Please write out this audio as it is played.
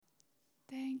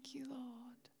Thank you,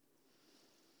 Lord.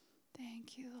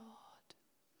 Thank you, Lord.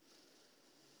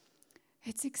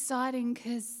 It's exciting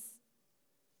because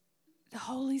the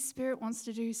Holy Spirit wants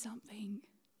to do something.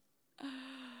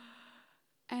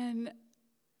 And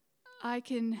I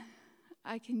can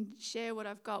share what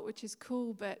I've got, which is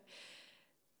cool, but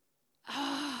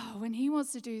when he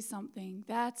wants to do something,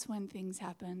 that's when things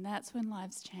happen. That's when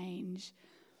lives change.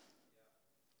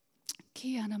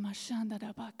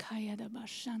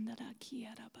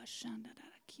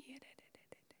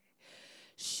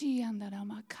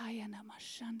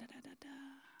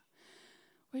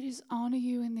 We just honor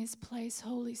you in this place,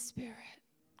 Holy Spirit.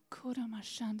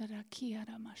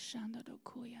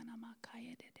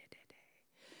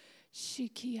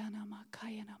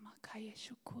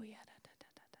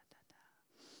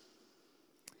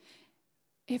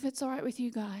 If it's all right with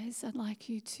you guys, I'd like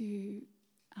you to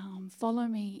follow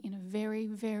me in a very,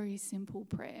 very simple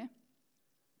prayer.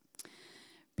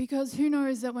 Because who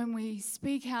knows that when we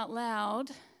speak out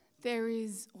loud, there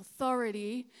is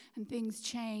authority and things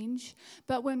change.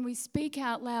 But when we speak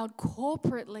out loud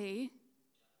corporately,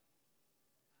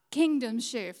 kingdoms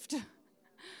shift.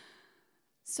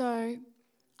 So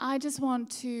I just want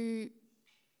to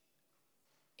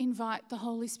invite the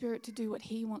Holy Spirit to do what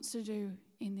he wants to do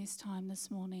in this time this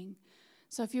morning.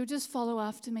 So if you'll just follow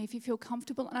after me, if you feel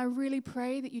comfortable, and I really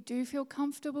pray that you do feel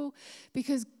comfortable,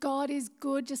 because God is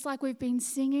good, just like we've been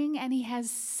singing, and he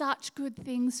has such good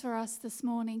things for us this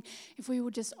morning if we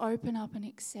will just open up and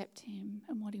accept him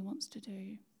and what he wants to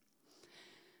do.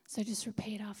 So just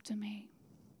repeat after me.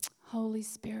 Holy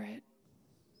Spirit,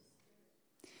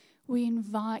 we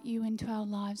invite you into our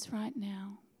lives right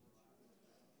now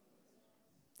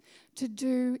to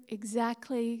do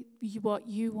exactly what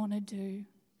you want to do.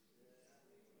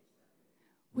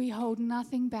 We hold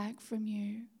nothing back from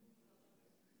you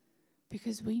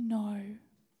because we know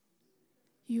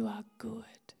you are good.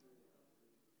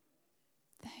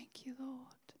 Thank you, Lord.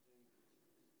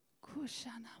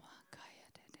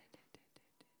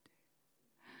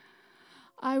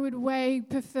 I would way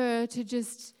prefer to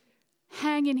just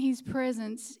hang in his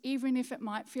presence, even if it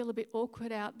might feel a bit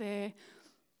awkward out there,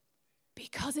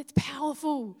 because it's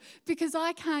powerful, because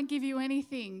I can't give you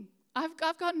anything. I've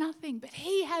got nothing, but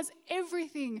he has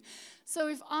everything. So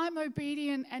if I'm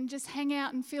obedient and just hang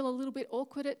out and feel a little bit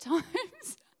awkward at times,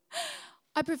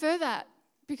 I prefer that,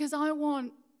 because I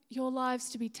want your lives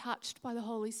to be touched by the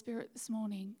Holy Spirit this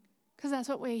morning, because that's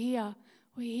what we're here.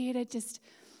 We're here to just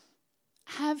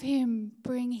have him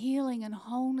bring healing and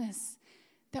wholeness,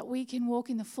 that we can walk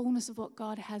in the fullness of what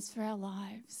God has for our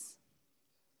lives.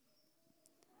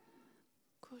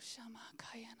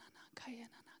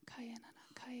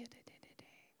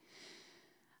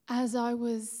 As I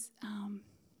was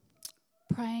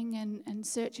praying and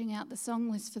searching out the song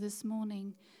list for this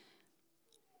morning,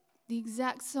 the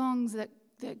exact songs that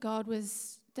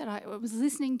I was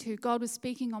listening to, God was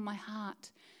speaking on my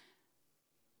heart,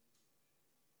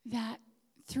 that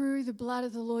through the blood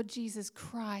of the Lord Jesus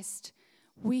Christ,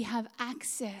 we have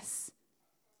access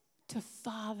to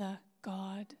Father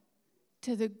God,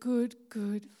 to the good,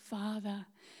 good Father.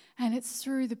 And it's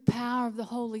through the power of the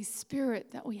Holy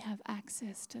Spirit that we have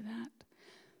access to that.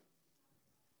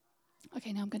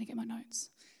 Okay, now I'm going to get my notes.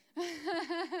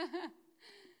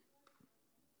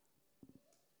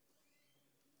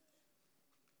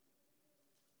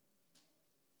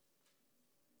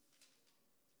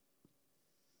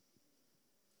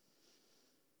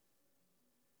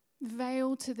 The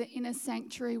veil to the inner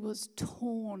sanctuary was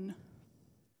torn.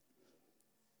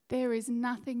 There is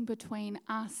nothing between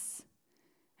us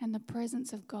and the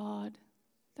presence of God,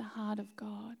 the heart of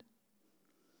God.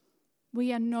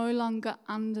 We are no longer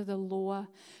under the law,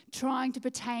 trying to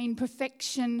attain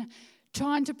perfection,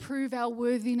 trying to prove our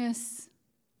worthiness.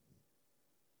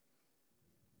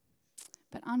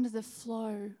 But under the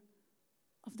flow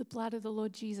of the blood of the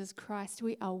Lord Jesus Christ,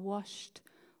 we are washed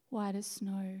white as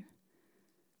snow,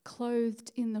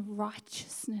 clothed in the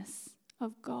righteousness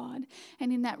of God.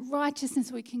 And in that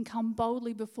righteousness, we can come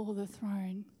boldly before the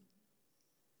throne.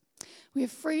 We are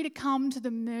free to come to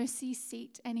the mercy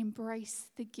seat and embrace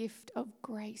the gift of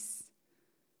grace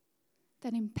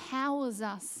that empowers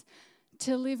us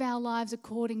to live our lives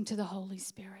according to the Holy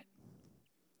Spirit.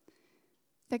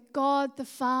 That God the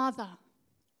Father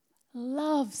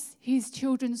loves his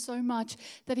children so much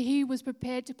that he was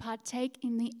prepared to partake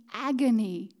in the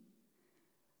agony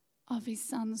of his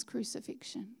son's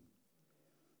crucifixion,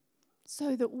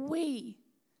 so that we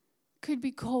could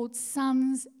be called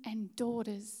sons and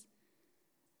daughters,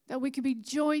 that we could be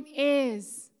joint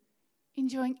heirs,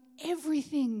 enjoying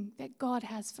everything that God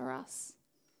has for us.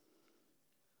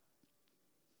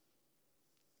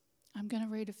 I'm going to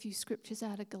read a few scriptures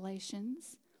out of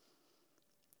Galatians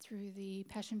through the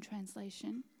Passion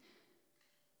Translation.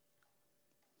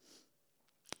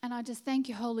 And I just thank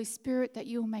you, Holy Spirit, that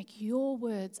you'll make your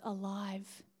words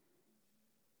alive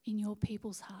in your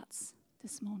people's hearts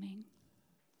this morning.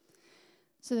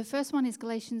 So the first one is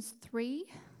Galatians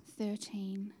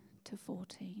 3:13 to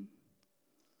 14.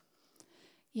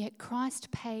 Yet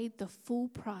Christ paid the full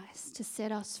price to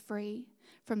set us free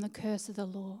from the curse of the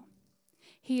law.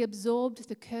 He absorbed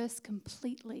the curse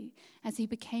completely as he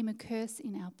became a curse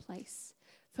in our place.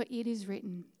 For it is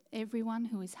written, everyone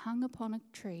who is hung upon a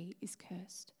tree is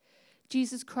cursed.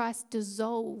 Jesus Christ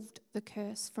dissolved the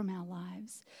curse from our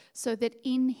lives so that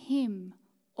in him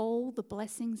all the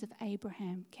blessings of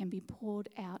Abraham can be poured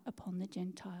out upon the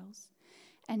Gentiles.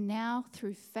 And now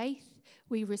through faith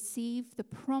we receive the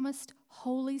promised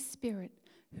Holy Spirit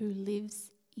who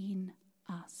lives in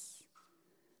us.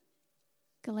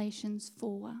 Galatians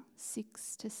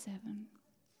 4:6 to 7.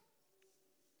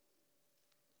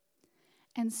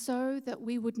 And so that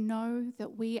we would know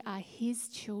that we are his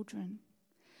children,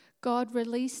 God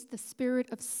released the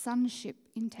spirit of sonship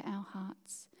into our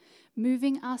hearts,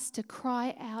 moving us to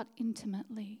cry out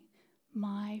intimately,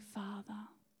 my Father,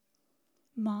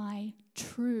 my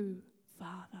true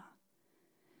Father.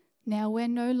 Now we're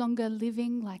no longer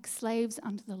living like slaves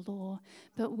under the law,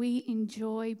 but we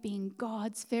enjoy being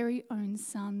God's very own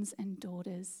sons and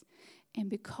daughters. And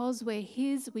because we're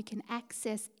his, we can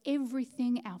access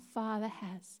everything our Father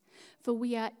has, for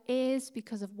we are heirs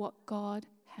because of what God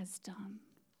has done.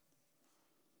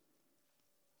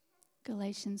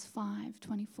 Galatians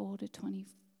 5:24 to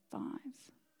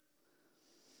 25.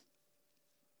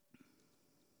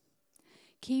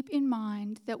 Keep in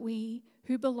mind that we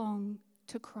who belong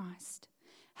to Christ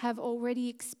have already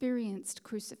experienced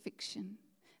crucifixion,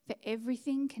 for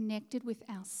everything connected with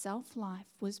our self-life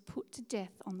was put to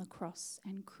death on the cross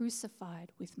and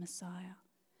crucified with Messiah.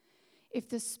 If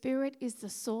the Spirit is the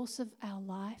source of our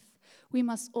life, we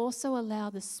must also allow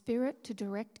the Spirit to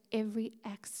direct every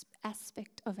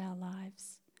aspect of our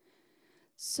lives.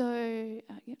 So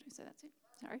that's it.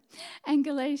 Sorry. And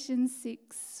Galatians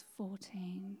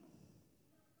 6:14.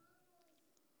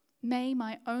 May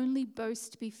my only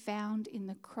boast be found in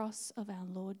the cross of our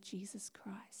Lord Jesus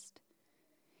Christ.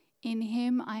 In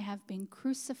him I have been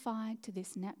crucified to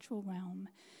this natural realm,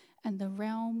 and the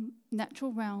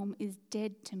natural realm is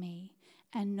dead to me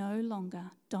and no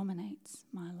longer dominates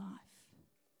my life.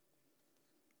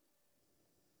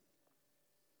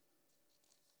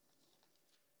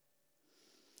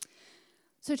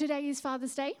 So today is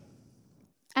Father's Day.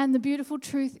 And the beautiful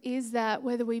truth is that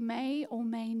whether we may or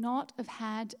may not have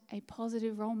had a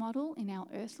positive role model in our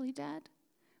earthly dad,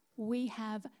 we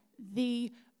have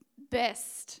the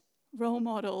best role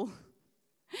model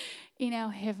in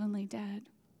our heavenly dad.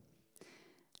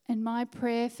 And my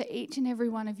prayer for each and every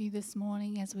one of you this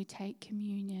morning as we take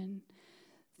communion,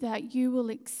 that you will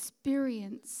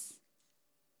experience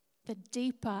the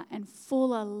deeper and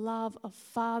fuller love of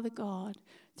Father God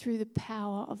through the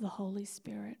power of the Holy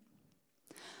Spirit.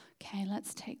 Okay,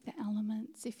 let's take the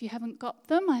elements. If you haven't got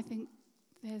them, I think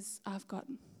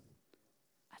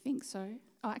so.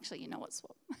 Oh, actually, you know what,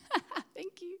 swap.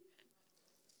 Thank you.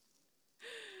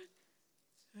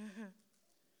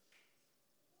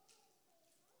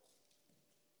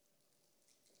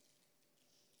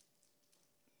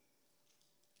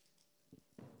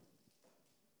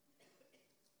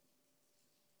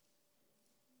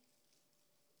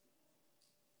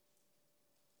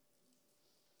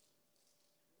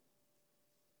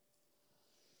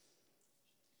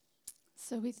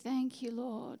 So we thank you,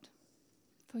 Lord,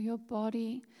 for your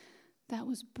body that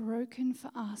was broken for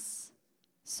us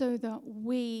so that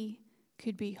we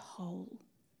could be whole.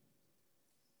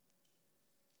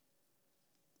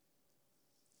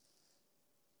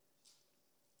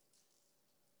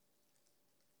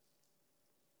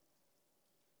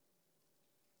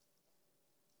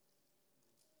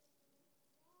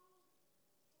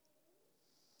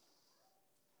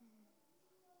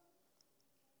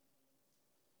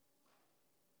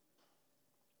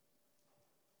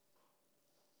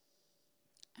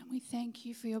 And we thank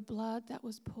you for your blood that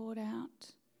was poured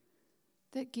out,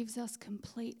 that gives us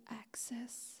complete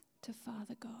access to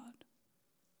Father God.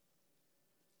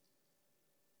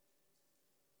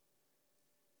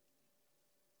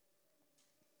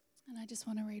 And I just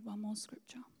want to read one more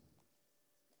scripture.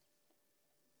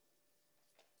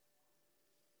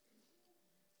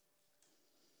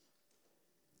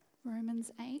 Romans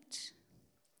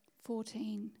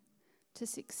 8:14 to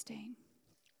 16.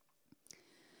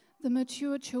 The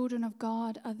mature children of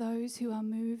God are those who are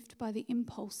moved by the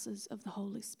impulses of the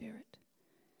Holy Spirit.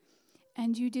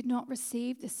 And you did not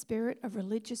receive the spirit of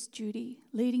religious duty,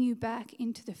 leading you back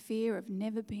into the fear of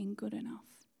never being good enough.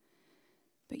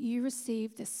 But you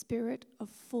received the spirit of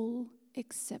full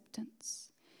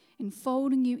acceptance,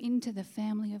 enfolding you into the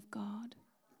family of God.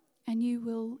 And you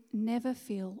will never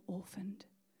feel orphaned.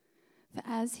 For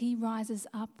as he rises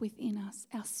up within us,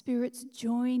 our spirits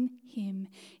join him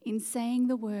in saying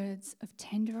the words of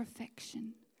tender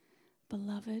affection,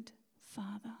 Beloved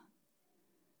Father.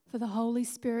 For the Holy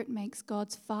Spirit makes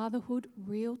God's fatherhood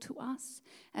real to us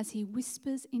as he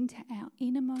whispers into our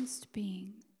innermost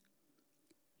being,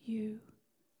 You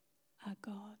are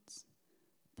God's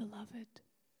beloved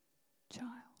child.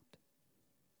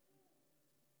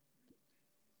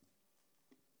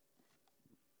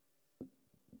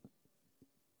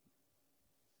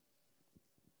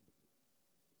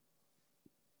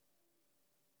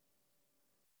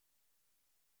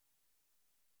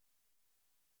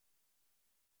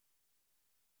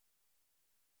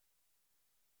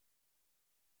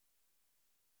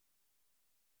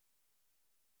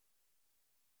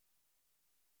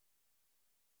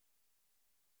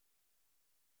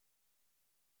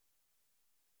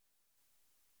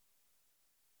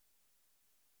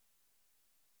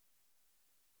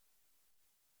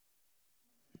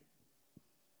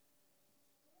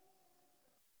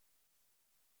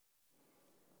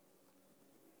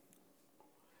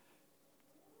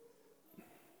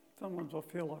 Sometimes I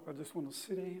feel like I just want to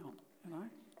sit down,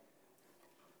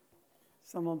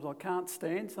 Sometimes I can't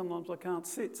stand, sometimes I can't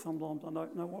sit, sometimes I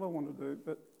don't know what I want to do,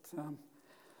 but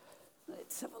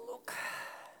let's have a look.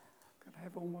 Got to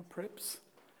have all my preps.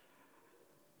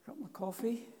 Got my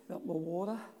coffee, got my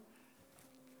water,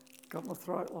 got my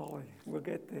throat lolly. We'll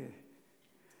get there.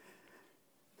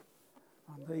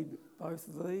 I need both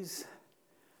of these.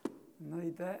 I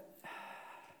need that.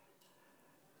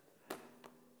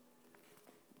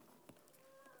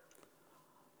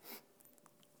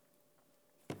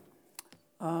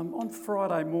 On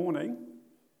Friday morning,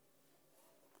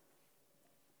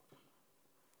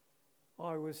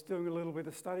 I was doing a little bit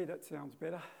of study. That sounds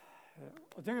better.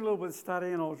 I was doing a little bit of study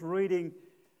and I was reading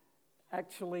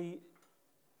actually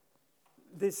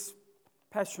this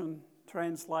Passion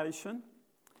translation.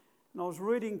 And I was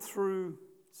reading through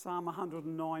Psalm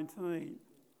 119.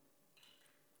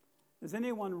 Has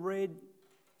anyone read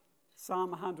Psalm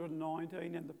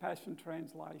 119 in the Passion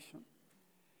translation?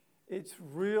 It's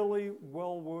really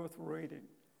well worth reading.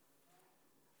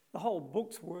 The whole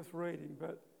book's worth reading,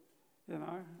 but,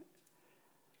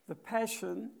 the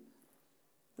passion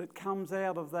that comes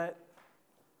out of that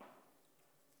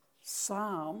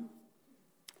psalm,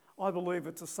 I believe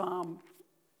it's a psalm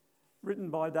written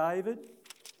by David,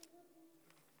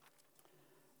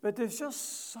 but there's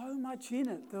just so much in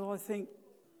it that I think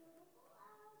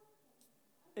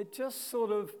it just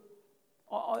sort of,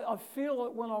 I feel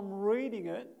like when I'm reading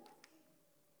it,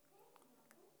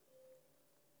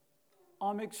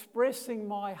 I'm expressing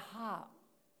my heart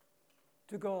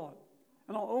to God.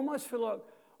 And I almost feel like,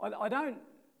 I don't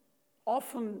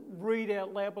often read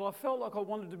out loud, but I felt like I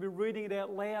wanted to be reading it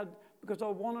out loud because I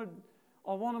wanted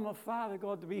my Father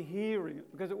God to be hearing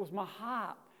it because it was my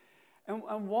heart. And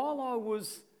while I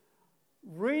was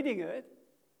reading it,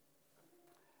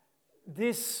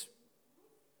 this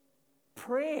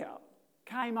prayer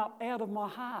came up out of my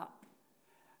heart.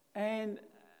 And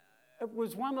it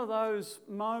was one of those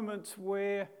moments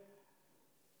where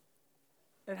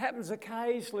it happens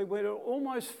occasionally where it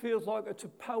almost feels like it's a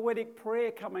poetic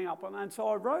prayer coming up. And so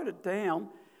I wrote it down,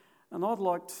 and I'd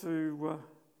like to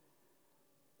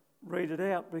read it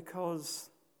out because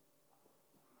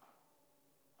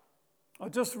I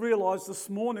just realised this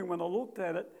morning when I looked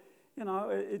at it,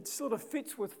 it sort of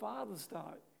fits with Father's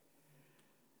Day.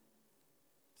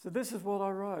 So this is what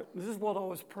I wrote. This is what I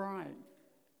was praying.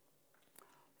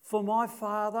 For my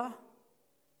Father,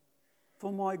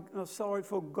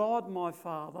 for God my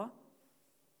Father,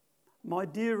 my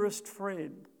dearest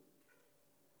friend,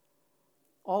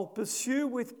 I'll pursue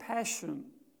with passion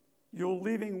your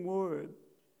living word.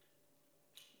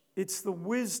 It's the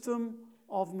wisdom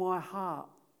of my heart.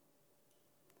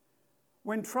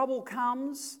 When trouble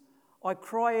comes, I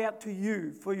cry out to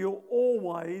you, for you'll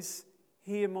always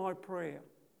hear my prayer.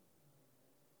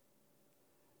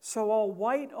 So I'll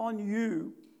wait on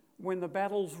you when the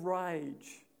battles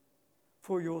rage,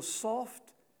 for your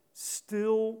soft,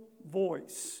 still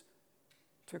voice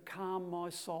to calm my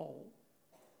soul.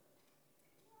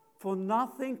 For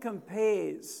nothing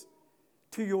compares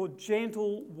to your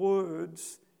gentle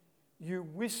words you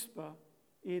whisper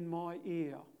in my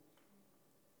ear.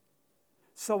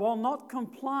 So I'll not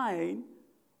complain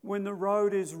when the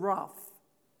road is rough,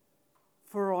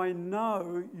 for I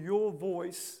know your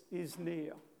voice is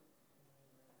near.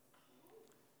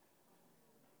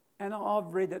 And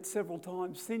I've read that several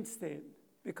times since then,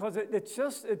 because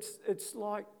it's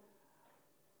like,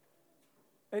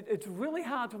 it's really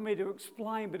hard for me to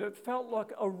explain, but it felt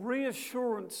like a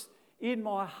reassurance in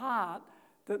my heart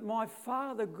that my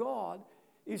Father God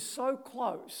is so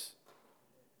close,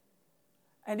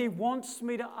 and He wants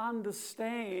me to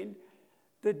understand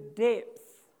the depth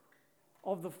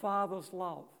of the Father's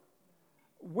love.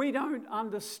 We don't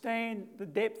understand the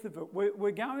depth of it.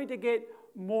 We're going to get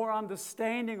more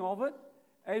understanding of it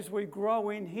as we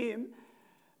grow in Him,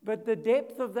 but the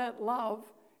depth of that love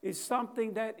is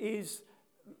something that is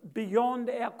beyond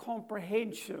our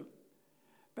comprehension.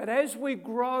 But as we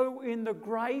grow in the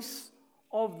grace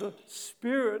of the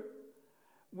Spirit,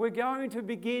 we're going to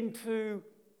begin to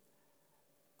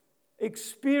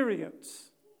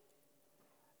experience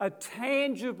a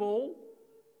tangible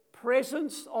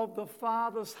presence of the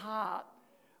Father's heart,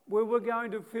 where we're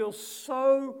going to feel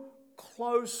so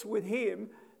close with Him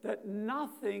that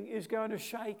nothing is going to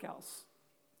shake us.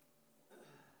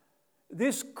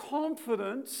 This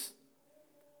confidence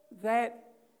that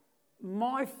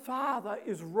my Father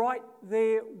is right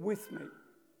there with me.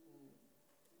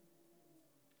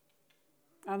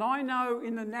 And I know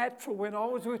in the natural, when I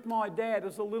was with my dad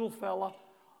as a little fella,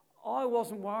 I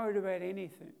wasn't worried about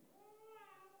anything.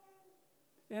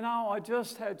 You know, I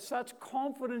just had such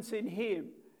confidence in him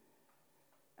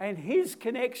and his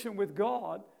connection with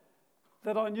God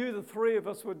that I knew the three of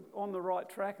us were on the right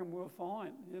track and we were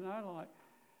fine, you know, like.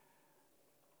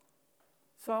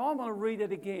 So I'm going to read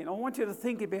it again. I want you to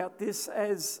think about this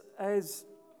as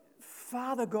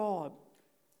Father God.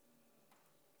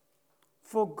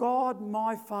 For God,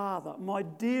 my Father, my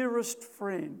dearest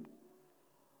friend,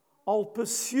 I'll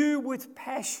pursue with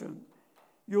passion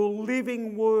your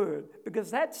living word, because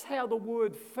that's how the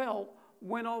word felt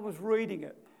when I was reading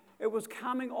it. It was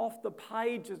coming off the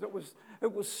pages. It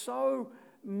was so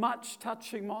much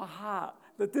touching my heart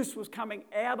that this was coming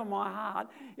out of my heart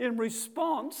in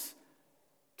response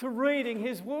to reading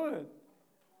his word.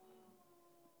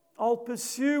 I'll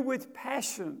pursue with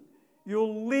passion your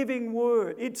living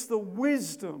word. It's the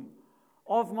wisdom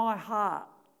of my heart.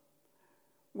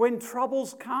 When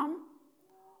troubles come,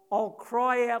 I'll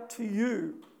cry out to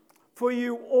you, for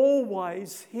you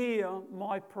always hear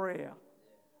my prayer.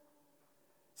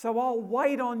 So I'll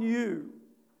wait on you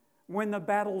when the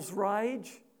battles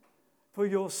rage, for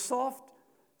your soft,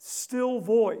 still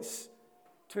voice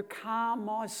to calm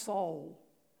my soul.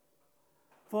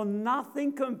 For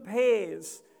nothing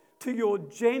compares to your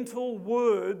gentle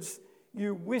words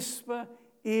you whisper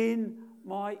in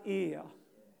my ear.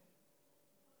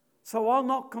 So I'll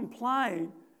not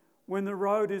complain when the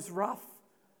road is rough,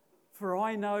 for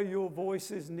I know your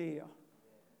voice is near.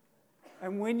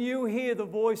 And when you hear the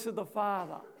voice of the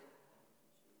Father,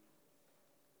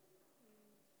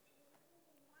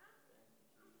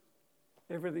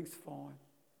 everything's fine.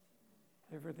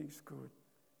 Everything's good.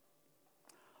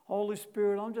 Holy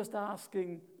Spirit, I'm just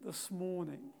asking this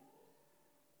morning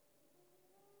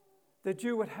that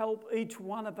you would help each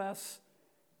one of us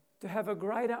to have a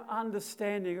greater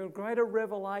understanding, a greater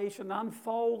revelation,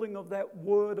 unfolding of that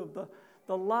word, of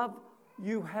the love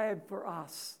you have for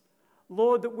us.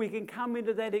 Lord, that we can come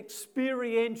into that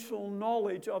experiential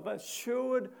knowledge of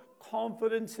assured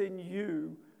confidence in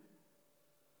you,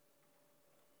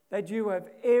 that you have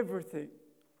everything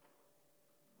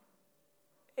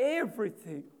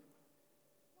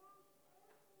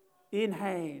in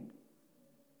hand,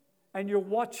 and you're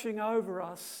watching over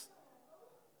us,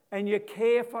 and you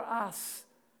care for us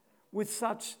with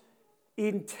such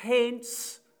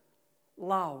intense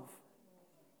love.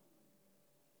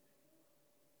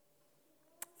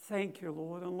 Thank you,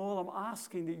 Lord. And Lord, I'm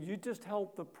asking that you just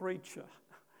help the preacher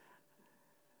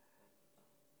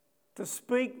to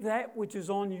speak that which is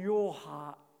on your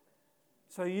heart,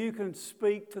 so you can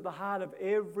speak to the heart of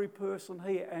every person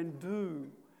here and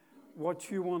do what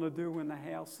you want to do in the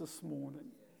house this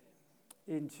morning.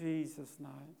 In Jesus'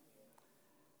 name.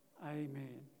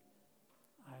 Amen.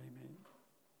 Amen.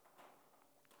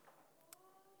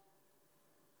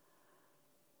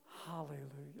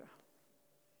 Hallelujah.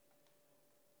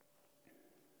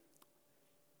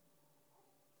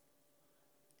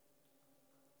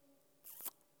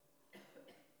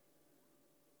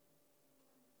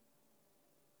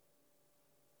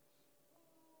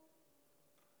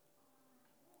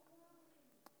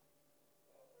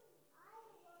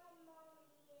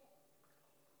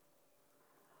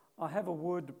 I have a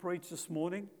word to preach this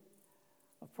morning.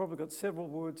 I've probably got several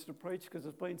words to preach because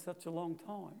it's been such a long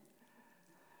time.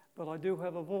 But I do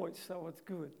have a voice, so it's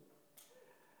good.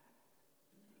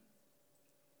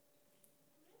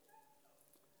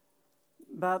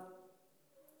 But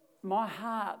my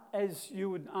heart, as you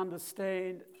would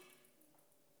understand,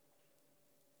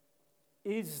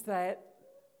 is that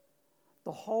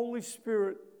the Holy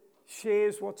Spirit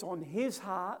shares what's on His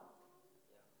heart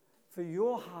for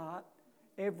your heart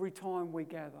every time we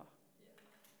gather.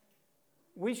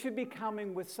 We should be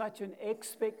coming with such an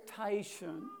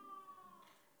expectation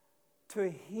to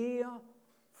hear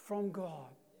from God.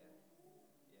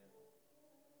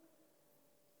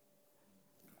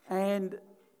 And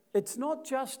it's not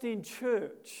just in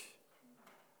church,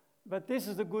 but this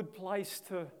is a good place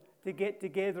to get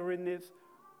together in this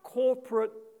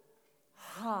corporate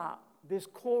heart, this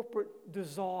corporate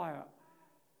desire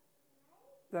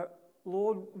that,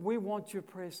 Lord, we want your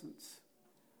presence.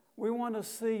 We want to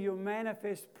see your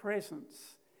manifest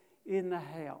presence in the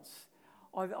house.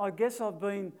 I guess I've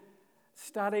been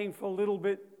studying for a little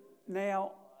bit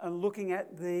now and looking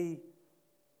at the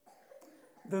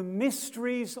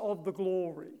mysteries of the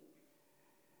glory,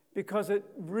 because it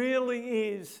really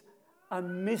is a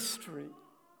mystery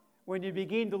when you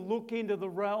begin to look into the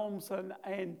realms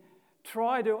and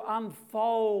try to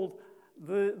unfold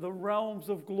the realms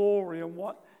of glory and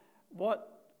what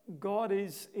God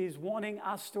is wanting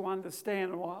us to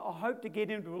understand. And I hope to get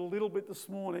into it a little bit this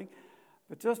morning,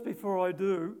 but just before I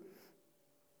do,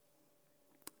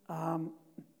 on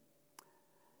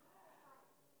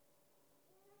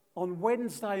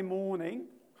Wednesday morning,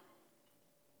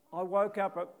 I woke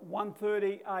up at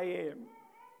 1:30 a.m.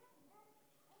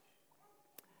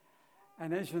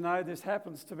 And as you know, this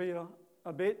happens to me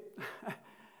a bit.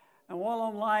 And while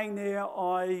I'm laying there,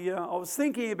 I was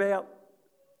thinking about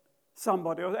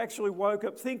somebody. I actually woke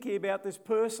up thinking about this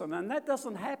person, and that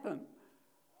doesn't happen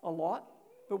a lot.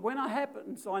 But when it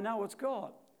happens, I know it's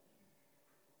God.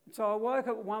 So I woke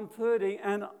up at 1:30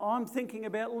 and I'm thinking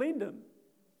about Lyndon.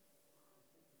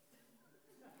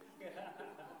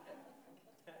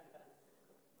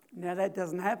 Now that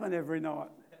doesn't happen every night.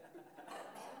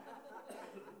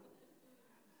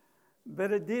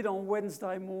 But it did on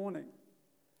Wednesday morning.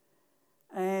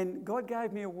 And God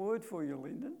gave me a word for you,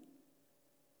 Lyndon.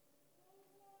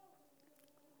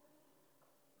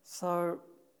 So,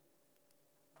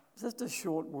 just a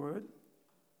short word.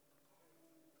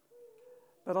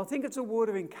 But I think it's a word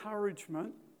of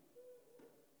encouragement.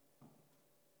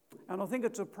 And I think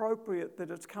it's appropriate that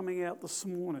it's coming out this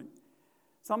morning.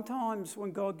 Sometimes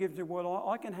when God gives you a word,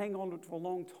 I can hang on to it for a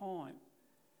long time.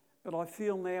 But I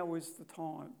feel now is the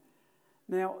time.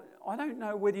 Now, I don't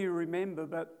know whether you remember,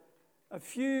 but a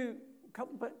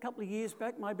couple of years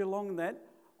back, maybe longer than that,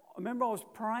 I remember I was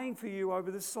praying for you over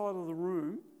this side of the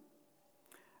room.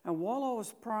 And while I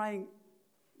was praying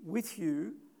with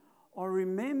you, I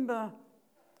remember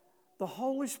the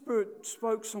Holy Spirit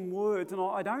spoke some words, and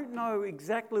I don't know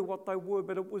exactly what they were,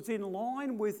 but it was in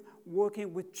line with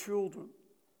working with children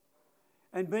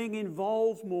and being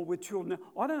involved more with children.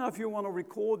 Now, I don't know if you want to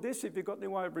record this, if you've got any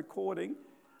way of recording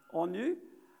on you.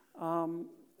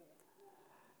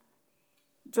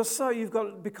 Just so you've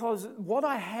got, because what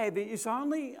I have is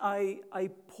only a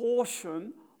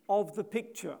portion of the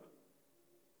picture.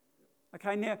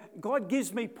 Okay, now God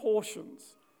gives me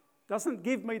portions, doesn't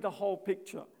give me the whole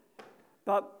picture.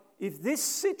 But if this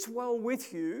sits well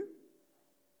with you,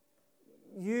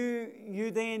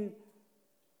 you then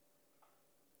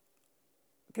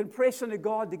can press into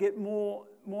God to get more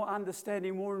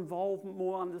understanding, more involvement,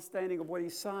 more understanding of what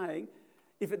He's saying.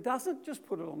 If it doesn't, just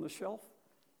put it on the shelf.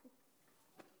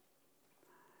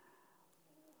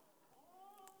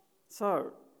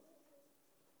 So,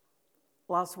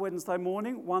 last Wednesday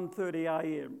morning, 1:30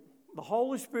 a.m., the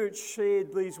Holy Spirit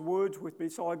shared these words with me.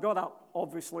 So I got up,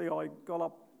 obviously, out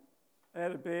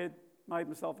of bed, made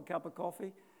myself a cup of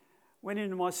coffee, went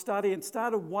into my study and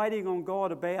started waiting on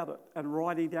God about it and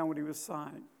writing down what He was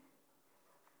saying.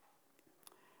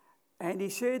 And He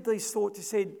shared these thoughts. He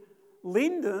said,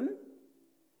 Lyndon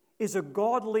is a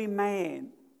godly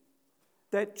man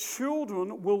that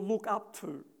children will look up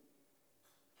to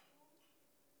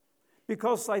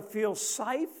because they feel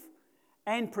safe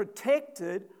and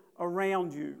protected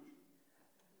around you.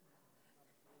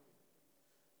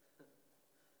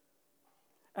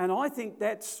 And I think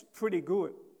that's pretty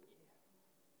good.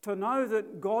 To know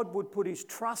that God would put His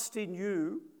trust in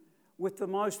you with the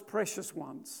most precious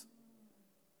ones.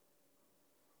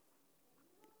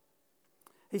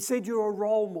 He said you're a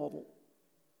role model,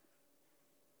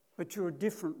 but you're a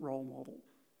different role model.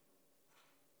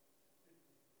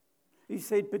 He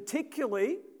said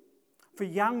particularly for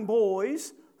young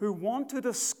boys who want to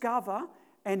discover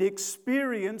and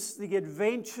experience the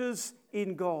adventures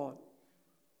in God.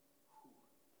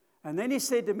 And then He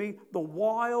said to me, the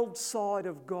wild side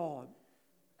of God.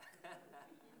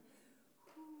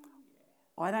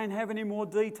 I don't have any more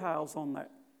details on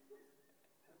that.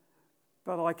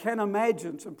 But I can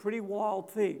imagine some pretty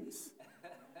wild things.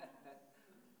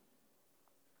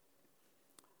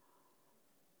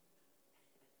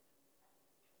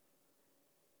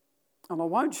 And I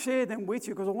won't share them with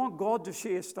you because I want God to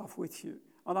share stuff with you.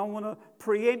 I don't want to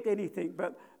preempt anything,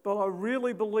 but I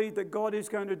really believe that God is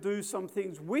going to do some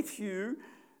things with you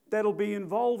that'll be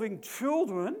involving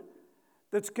children,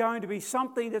 that's going to be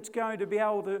something that's going to be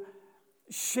able to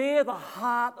share the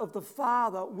heart of the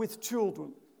Father with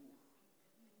children.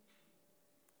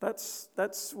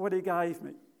 That's what he gave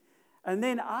me. And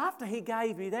then after he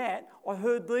gave me that, I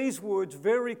heard these words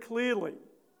very clearly.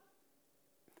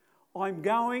 I'm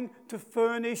going to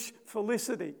furnish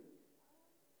felicity.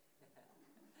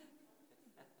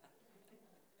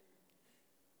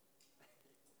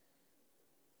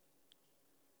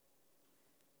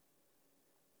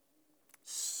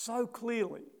 So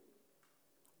clearly,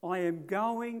 I am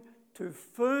going to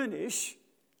furnish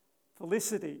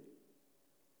felicity.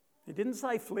 He didn't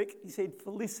say flick, he said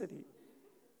felicity.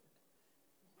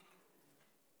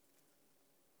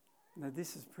 Now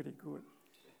this is pretty good.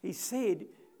 He said,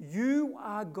 you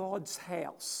are God's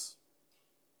house.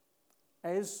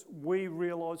 As we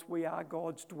realise we are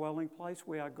God's dwelling place,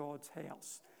 we are God's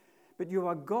house. But you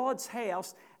are God's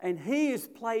house and he is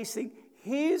placing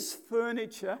his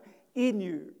furniture in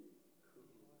you.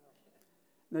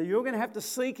 Now you're going to have to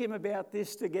seek him about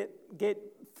this to get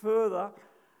further,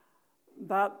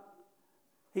 but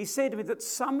he said to me that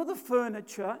some of the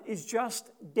furniture is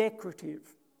just decorative,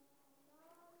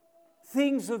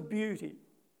 things of beauty.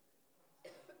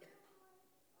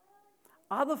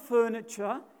 Other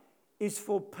furniture is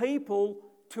for people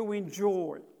to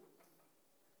enjoy.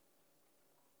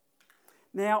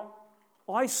 Now,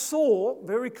 I saw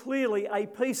very clearly a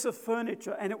piece of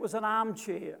furniture, and it was an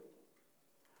armchair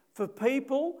for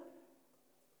people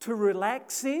to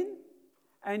relax in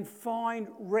and find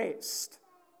rest.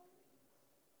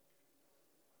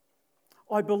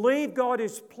 I believe God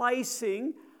is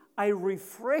placing a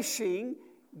refreshing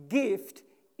gift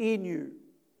in you.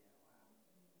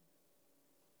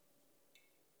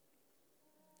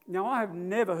 Now, I have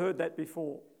never heard that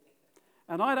before.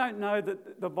 And I don't know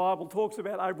that the Bible talks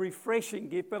about a refreshing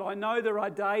gift, but I know there are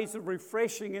days of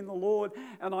refreshing in the Lord,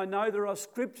 and I know there are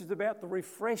scriptures about the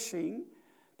refreshing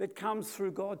that comes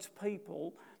through God's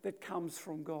people, that comes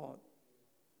from God.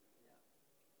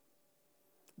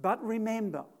 But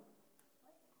remember,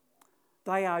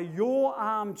 they are your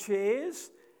armchairs,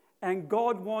 and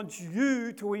God wants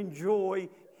you to enjoy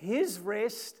his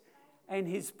rest and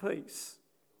his peace.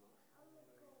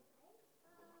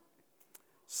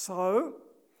 So,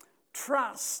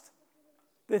 trust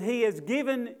that he has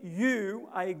given you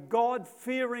a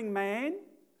God-fearing man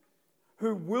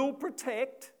who will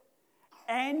protect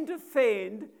and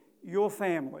defend your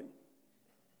family.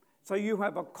 So you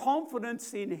have a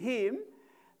confidence in him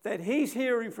that he's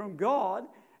hearing from God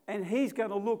and he's going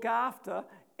to look after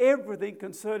everything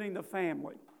concerning the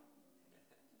family.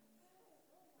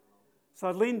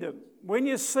 So Linda, when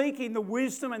you're seeking the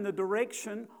wisdom and the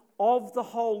direction of the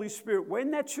Holy Spirit,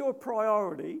 when that's your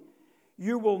priority,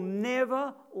 you will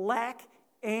never lack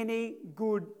any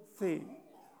good thing.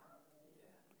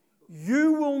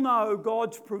 You will know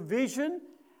God's provision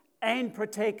and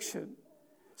protection.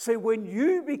 See, when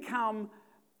you become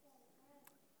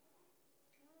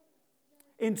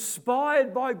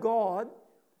inspired by God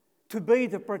to be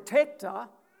the protector,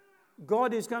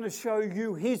 God is going to show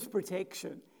you his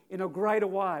protection in a greater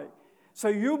way. So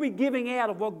you'll be giving out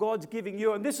of what God's giving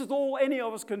you. And this is all any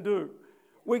of us can do.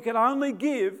 We can only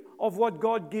give of what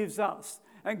God gives us.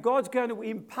 And God's going to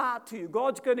impart to you.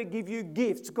 God's going to give you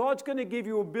gifts. God's going to give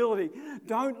you ability.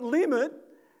 Don't limit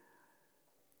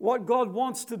what God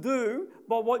wants to do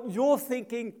by what you're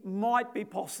thinking might be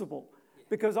possible.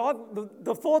 Because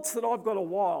the thoughts that I've got a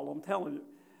while, I'm telling you.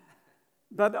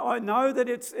 But I know that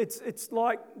it's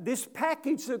like this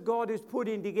package that God is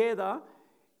putting together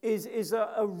is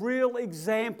a real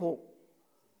example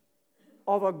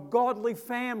of a godly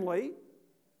family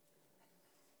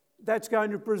that's going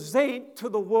to present to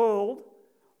the world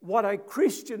what a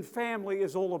Christian family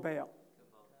is all about.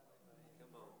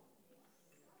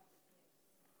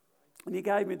 And he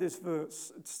gave me this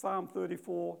verse. It's Psalm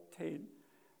 34:10,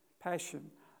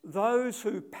 Passion. Those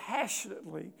who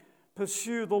passionately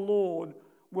pursue the Lord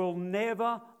will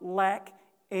never lack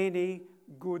any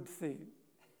good thing.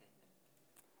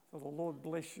 So the Lord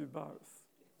bless you both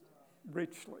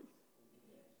richly.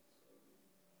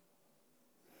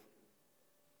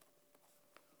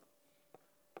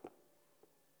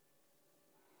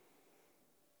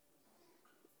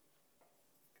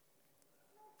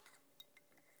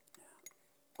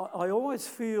 I always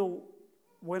feel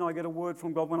when I get a word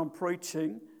from God, when I'm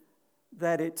preaching,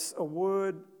 that it's a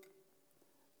word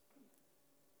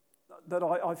that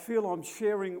I feel I'm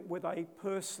sharing with a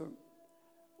person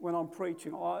when I'm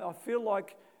preaching. I feel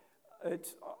like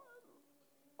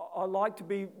I like to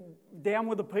be down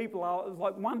with the people,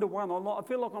 like one-to-one. I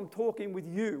feel like I'm talking with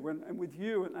you and with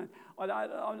you. And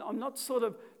I'm not sort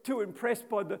of too impressed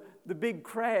by the big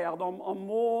crowd. I'm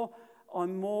more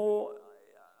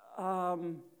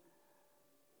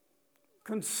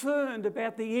concerned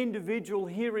about the individual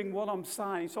hearing what I'm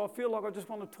saying. So I feel like I just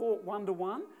want to talk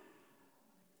one-to-one.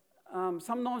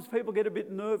 Sometimes people get a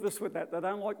bit nervous with that. They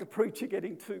don't like the preacher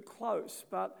getting too close.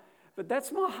 But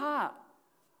that's my heart.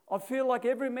 I feel like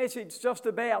every message just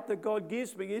about that God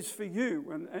gives me is for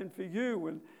you and for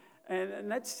you.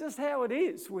 And that's just how it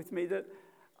is with me. That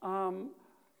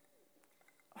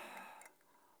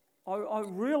I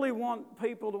really want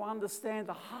people to understand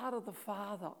the heart of the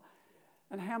Father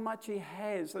and how much He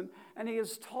has. And He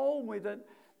has told me that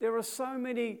there are so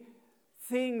many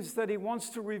things that He wants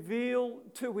to reveal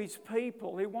to His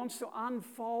people. He wants to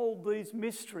unfold these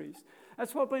mysteries.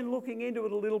 That's why I've been looking into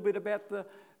it a little bit about the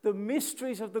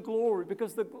mysteries of the glory,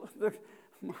 because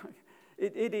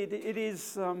it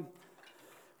is,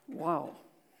 wow.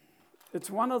 It's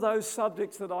one of those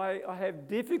subjects that I have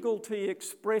difficulty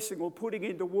expressing or putting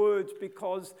into words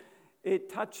because it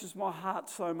touches my heart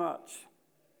so much.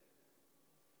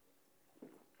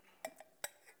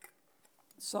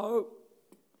 So,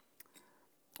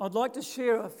 I'd like to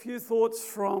share a few thoughts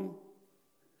from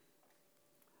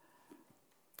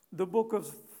the book of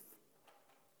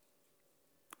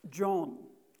John,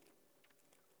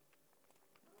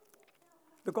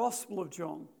 the Gospel of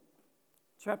John,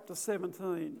 chapter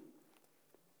 17.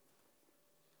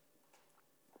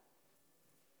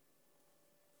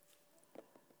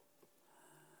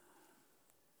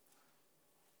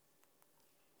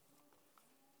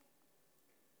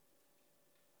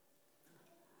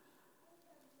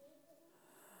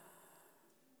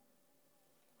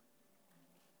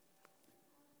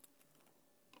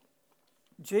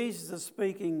 Jesus is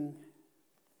speaking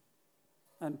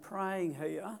and praying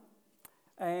here,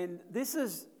 and this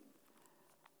is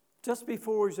just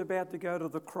before He's about to go to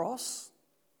the cross.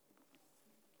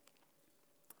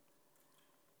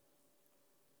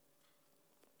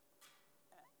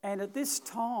 And at this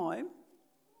time,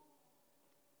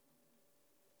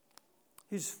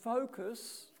 His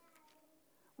focus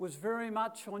was very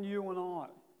much on you and I.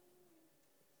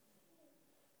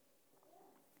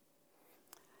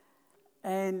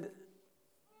 And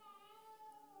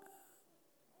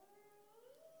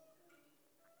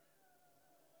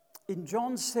in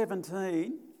John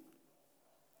 17,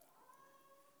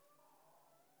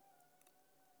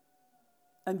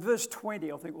 and verse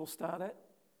 20, I think we'll start at,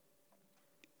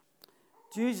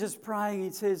 Jesus praying, He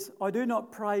says, I do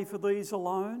not pray for these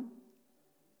alone,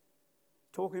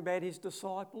 talking about His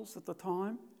disciples at the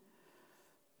time,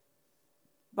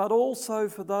 but also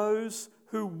for those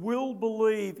who will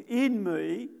believe in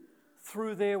me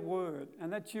through their word.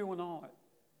 And that's you and I.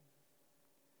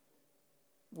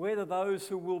 We're those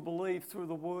who will believe through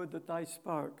the word that they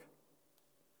spoke.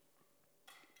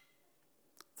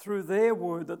 Through their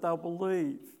word that they'll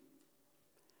believe.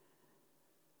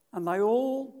 And they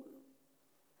all...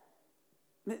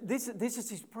 This is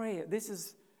His prayer. This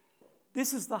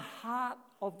is the heart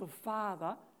of the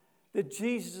Father that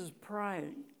Jesus is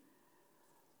praying.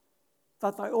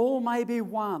 That they all may be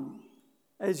one,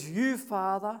 as you,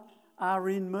 Father, are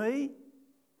in me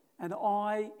and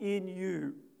I in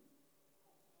you.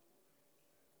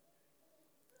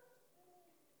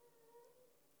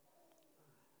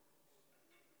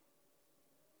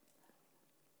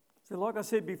 So like I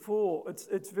said before,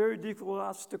 it's very difficult for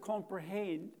us to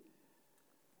comprehend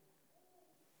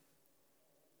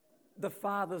the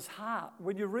Father's heart.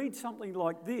 When you read something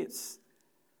like this,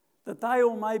 that they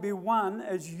all may be one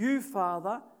as you,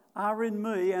 Father, are in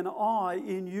me and I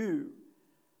in you,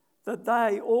 that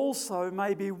they also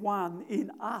may be one in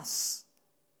us,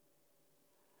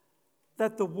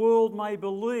 that the world may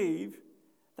believe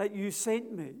that you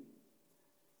sent me.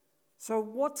 So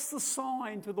what's the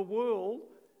sign to the world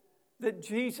that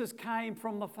Jesus came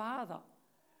from the Father?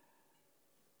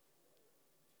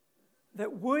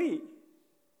 That we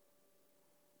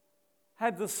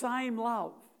have the same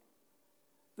love,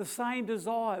 the same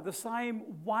desire, the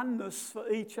same oneness for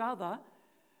each other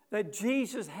that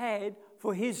Jesus had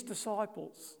for His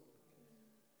disciples.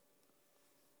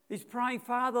 He's praying,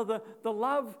 Father, the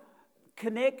love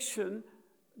connection,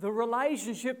 the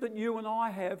relationship that you and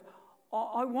I have,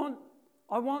 I want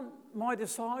my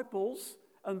disciples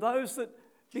and those that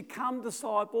become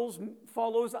disciples,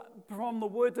 followers from the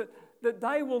word, that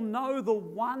they will know the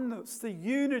oneness, the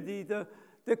unity, the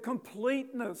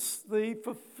completeness, the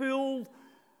fulfilled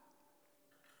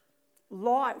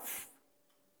life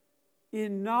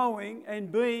in knowing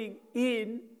and being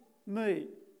in me.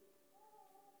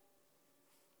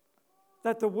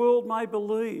 That the world may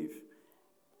believe.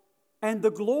 And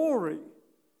the glory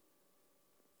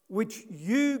which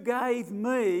you gave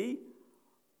me,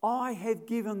 I have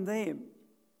given them,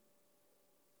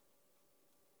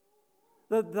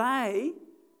 that they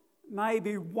may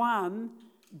be one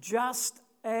just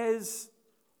as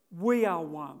we are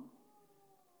one.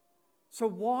 So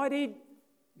why did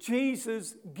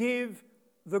Jesus give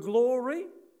the glory?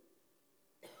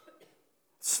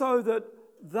 So that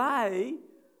they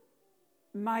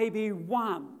may be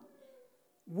one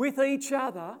with each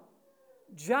other,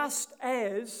 just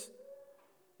as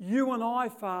you and I,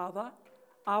 Father,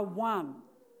 are one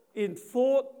in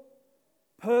thought,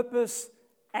 purpose,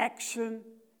 action,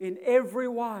 in every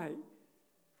way.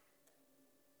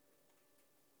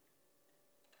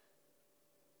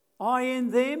 I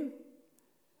in them,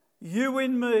 you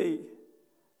in me,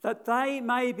 that they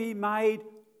may be made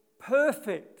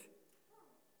perfect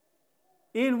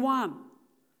in one,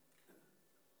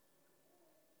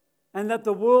 and that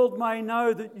the world may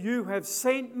know that you have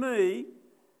sent me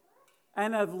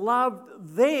and have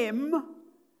loved them,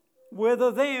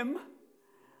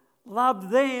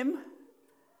 loved them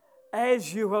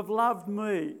as you have loved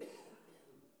me.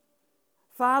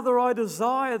 Father, I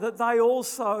desire that they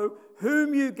also,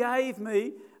 whom you gave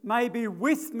me, may be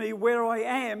with me where I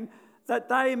am, that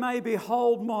they may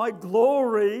behold my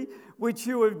glory, which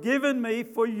you have given me,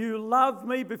 for you loved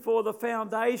me before the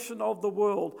foundation of the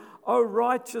world. O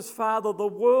righteous Father, the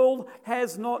world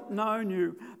has not known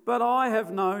you, but I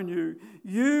have known you.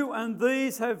 You and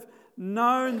these have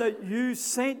known that you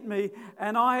sent me,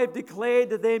 and I have declared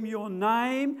to them your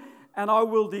name, and I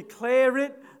will declare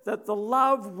it, that the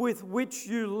love with which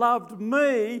you loved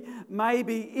me may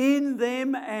be in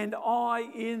them and I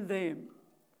in them.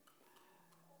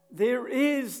 There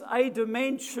is a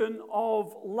dimension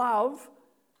of love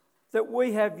that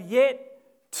we have yet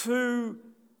to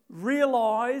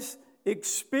realise,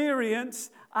 experience,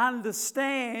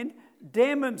 understand,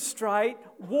 demonstrate,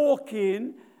 walk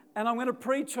in, and I'm going to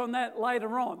preach on that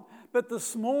later on. But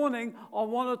this morning, I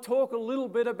want to talk a little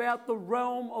bit about the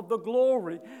realm of the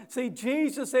glory. See,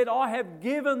 Jesus said, I have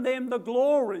given them the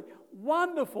glory.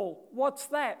 Wonderful. What's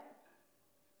that?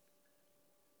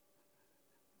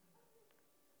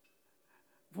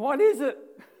 What is it?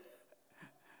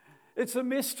 It's a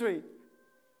mystery.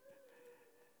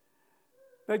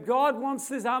 But God wants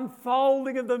this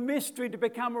unfolding of the mystery to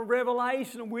become a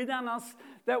revelation within us,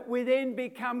 that we then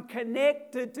become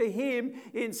connected to Him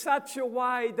in such a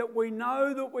way that we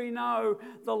know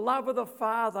the love of the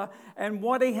Father and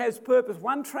what He has purpose.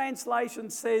 One translation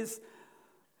says,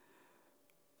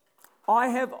 I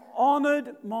have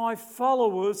honoured my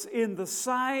followers in the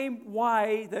same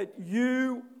way that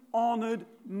you honoured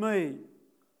me.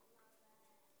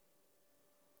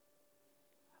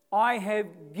 I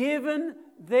have given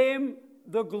them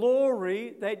the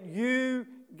glory that you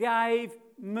gave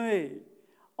me.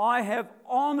 I have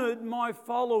honoured my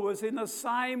followers in the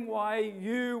same way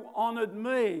you honoured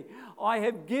me. I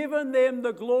have given them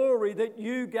the glory that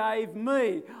you gave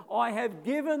me. I have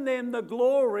given them the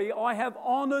glory. I have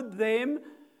honoured them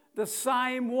the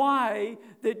same way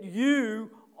that you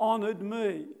honoured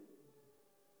me.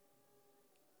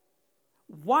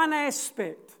 One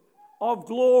aspect of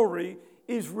glory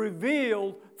is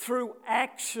revealed through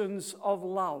actions of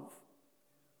love.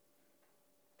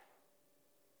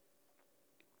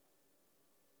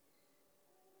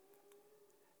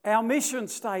 Our mission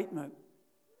statement,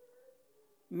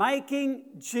 making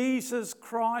Jesus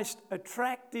Christ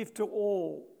attractive to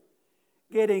all,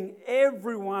 getting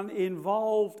everyone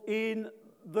involved in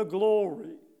the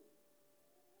glory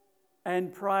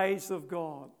and praise of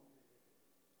God.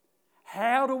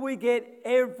 How do we get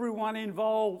everyone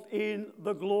involved in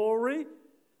the glory?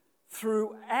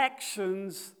 Through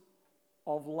actions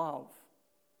of love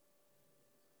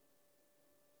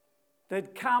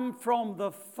that come from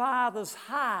the Father's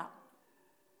heart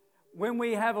when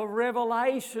we have a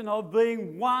revelation of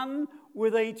being one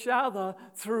with each other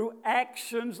through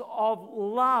actions of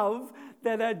love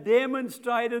that are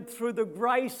demonstrated through the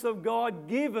grace of God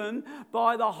given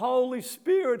by the Holy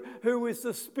Spirit, who is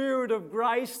the Spirit of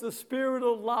grace, the Spirit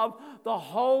of love, the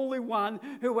Holy One,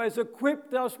 who has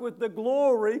equipped us with the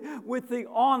glory, with the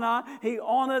honour. He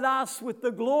honoured us with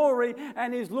the glory,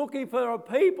 and is looking for a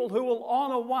people who will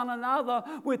honour one another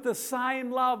with the same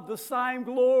love, the same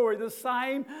glory, the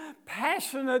same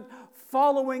passionate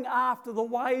following after the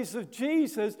ways of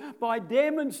Jesus by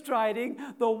demonstrating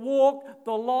the walk,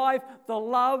 the life, the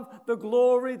love, the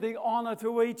glory, the honour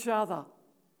to each other.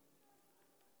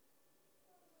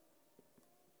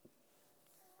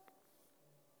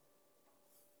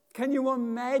 Can you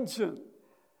imagine?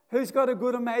 Who's got a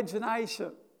good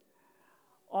imagination?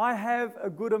 I have a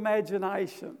good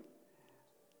imagination.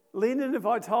 Lyndon, if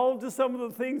I told you some of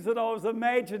the things that I was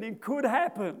imagining could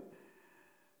happen,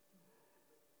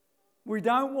 we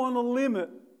don't want to limit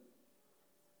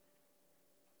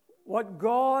what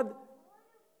God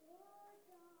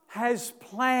has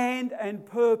planned and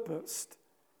purposed.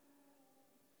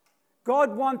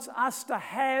 God wants us to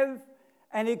have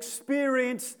and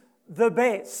experience the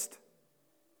best.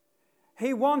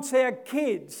 He wants our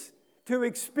kids to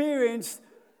experience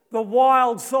the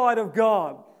wild side of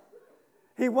God.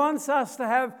 He wants us to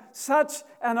have such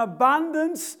an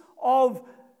abundance of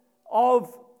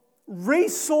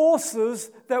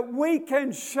resources that we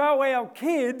can show our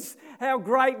kids how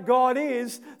great God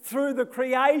is through the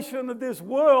creation of this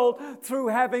world,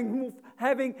 through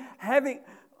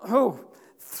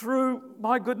through,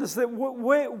 my goodness, that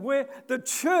where the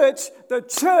church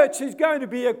is going to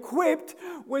be equipped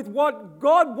with what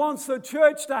God wants the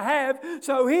church to have,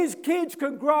 so his kids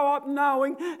can grow up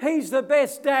knowing he's the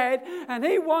best dad, and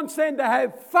he wants them to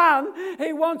have fun.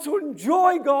 He wants to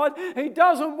enjoy God. He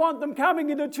doesn't want them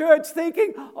coming into church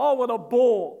thinking, oh, what a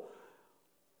bore.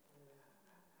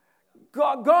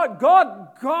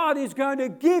 God is going to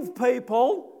give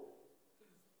people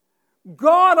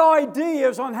God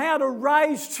ideas on how to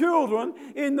raise children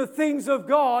in the things of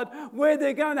God, where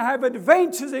they're going to have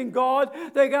adventures in God,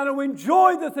 they're going to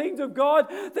enjoy the things of God,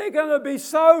 they're going to be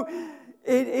so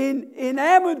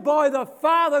enamored by the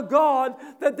Father God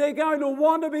that they're going to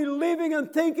want to be living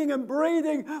and thinking and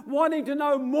breathing, wanting to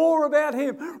know more about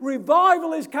Him.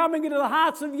 Revival is coming into the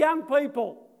hearts of young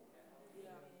people.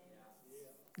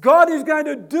 God is going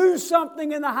to do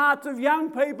something in the hearts of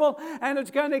young people, and it's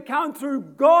going to come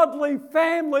through godly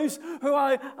families who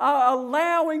are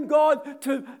allowing God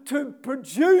to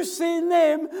produce in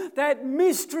them that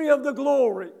mystery of the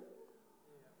glory.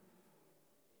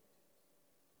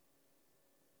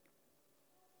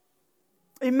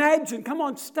 Imagine, come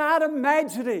on, start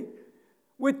imagining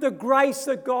with the grace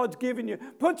that God's given you.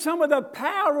 Put some of the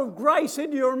power of grace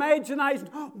into your imagination,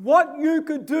 what you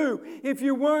could do if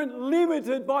you weren't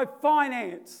limited by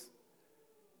finance.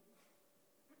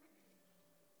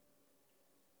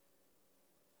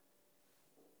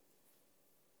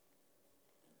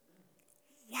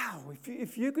 Wow,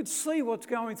 if you could see what's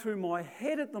going through my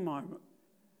head at the moment.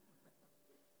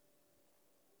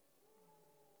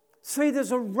 See,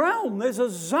 there's a realm, there's a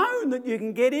zone that you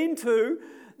can get into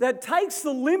that takes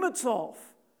the limits off.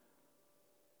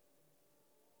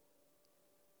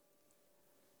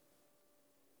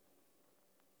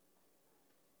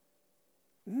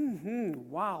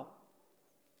 Wow.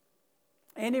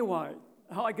 Anyway,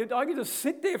 I could just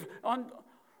sit there on.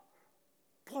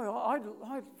 Boy, I'd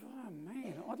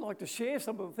like to share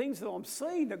some of the things that I'm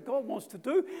seeing that God wants to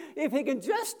do. If He can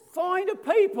just find a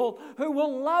people who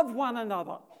will love one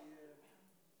another.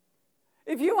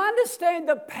 If you understand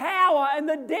the power and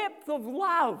the depth of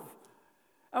love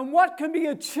and what can be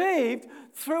achieved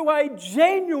through a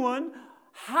genuine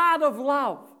heart of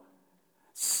love,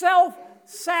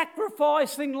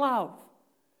 self-sacrificing love,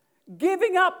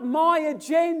 giving up my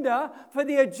agenda for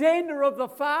the agenda of the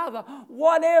Father,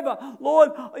 whatever.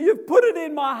 Lord, you've put it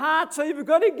in my heart, so you've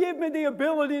got to give me the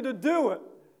ability to do it.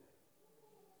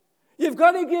 You've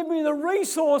got to give me the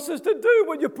resources to do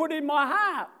what you put in my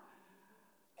heart.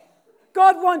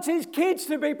 God wants His kids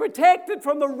to be protected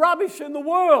from the rubbish in the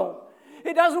world.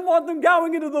 He doesn't want them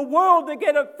going into the world to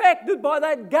get affected by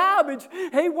that garbage.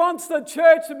 He wants the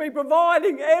church to be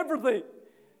providing everything.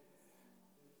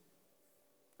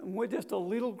 And we're just a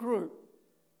little group.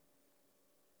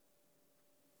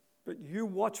 But you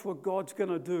watch what God's going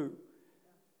to do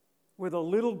with a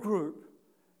little group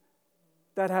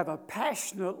that have a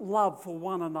passionate love for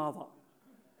one another,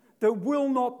 that will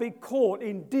not be caught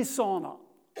in dishonour,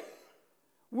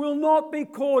 will not be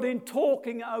caught in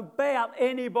talking about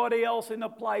anybody else in the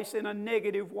place in a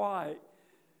negative way,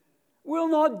 will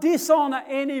not dishonour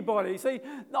anybody. See,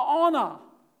 the honour.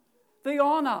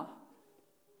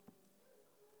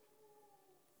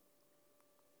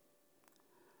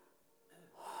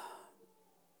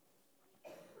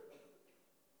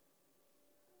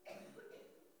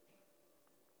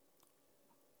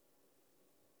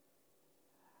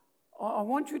 I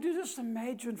want you to just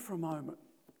imagine for a moment.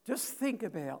 Just think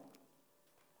about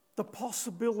the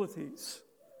possibilities.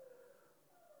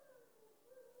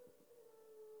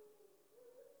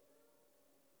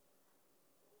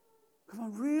 Because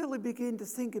I really begin to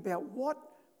think about what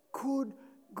could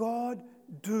God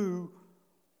do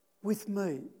with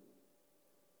me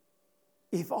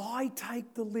if I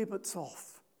take the limits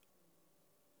off,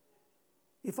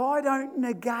 if I don't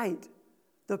negate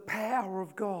the power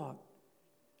of God,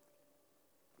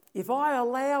 if I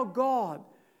allow God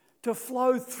to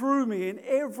flow through me in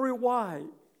every way.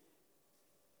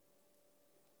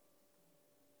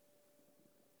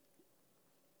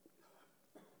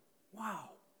 Wow.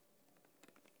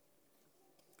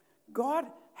 God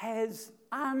has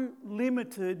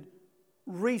unlimited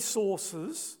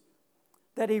resources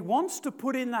that He wants to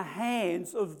put in the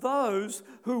hands of those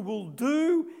who will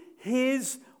do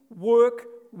His work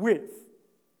with.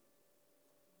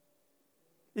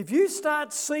 If you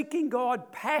start seeking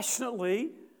God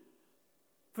passionately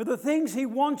for the things He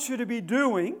wants you to be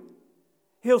doing,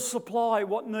 He'll supply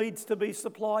what needs to be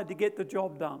supplied to get the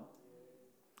job done.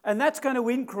 And that's going to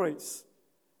increase.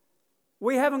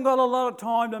 We haven't got a lot of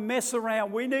time to mess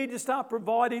around. We need to start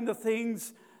providing the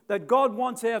things that God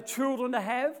wants our children to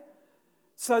have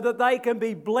so that they can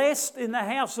be blessed in the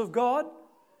house of God.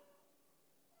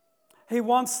 He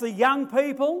wants the young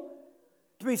people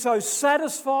to be so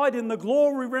satisfied in the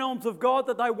glory realms of God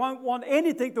that they won't want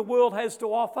anything the world has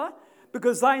to offer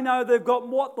because they know they've got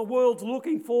what the world's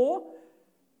looking for.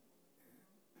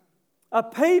 A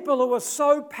people who are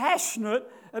so passionate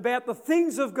about the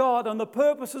things of God and the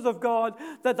purposes of God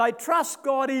that they trust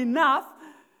God enough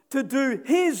to do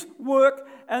His work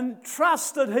and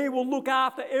trust that He will look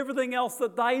after everything else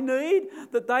that they need,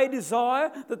 that they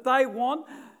desire, that they want.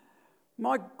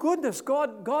 My goodness,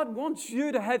 God wants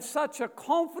you to have such a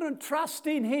confident trust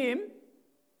in Him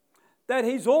that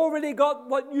He's already got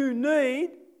what you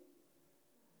need.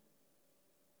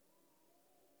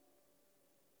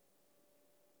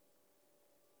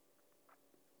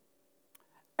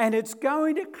 And it's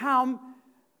going to come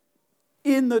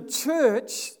in the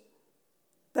church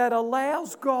that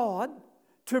allows God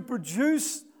to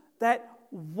produce that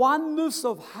oneness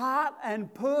of heart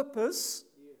and purpose.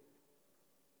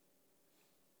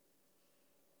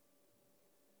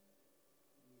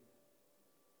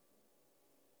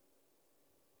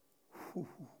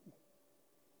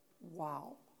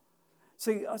 Wow.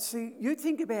 See, you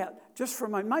think about, just for a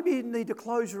moment, maybe you need to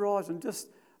close your eyes and just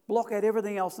block out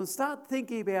everything else and start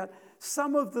thinking about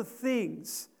some of the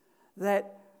things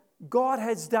that God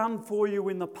has done for you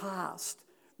in the past.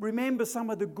 Remember some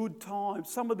of the good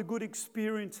times, some of the good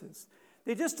experiences.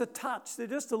 They're just a touch, they're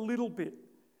just a little bit.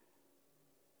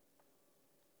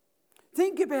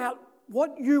 Think about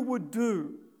what you would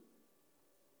do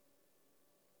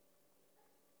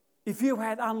if you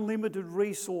had unlimited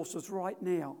resources right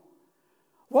now.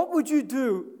 What would you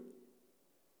do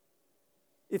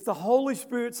if the Holy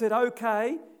Spirit said,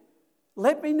 okay,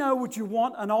 let me know what you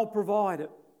want and I'll provide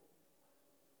it?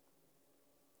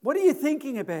 What are you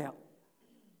thinking about?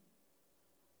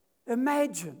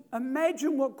 Imagine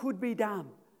what could be done.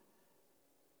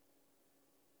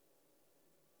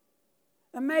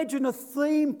 Imagine a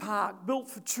theme park built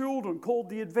for children called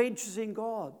The Adventures in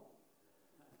God,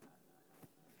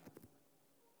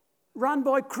 run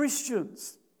by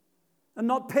Christians and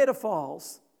not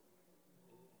pedophiles.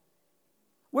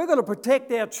 We've got to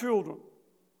protect our children.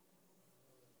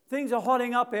 Things are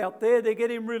hotting up out there. They're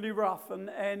getting really rough.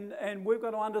 And we've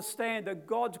got to understand that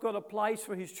God's got a place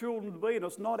for His children to be, and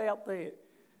it's not out there.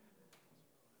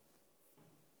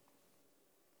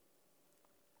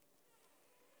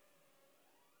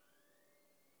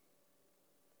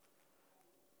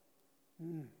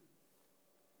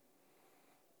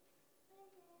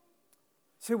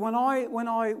 See, when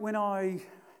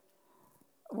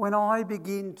I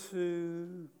begin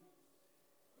to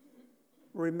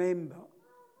remember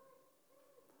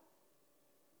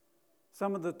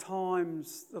some of the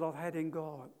times that I've had in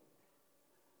God,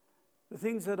 the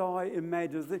things that I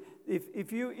imagine,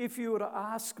 if you were to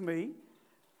ask me,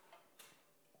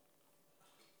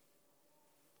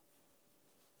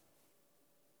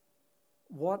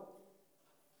 what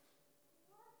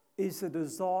is the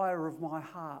desire of my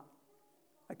heart?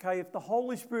 Okay, if the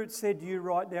Holy Spirit said to you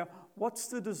right now, what's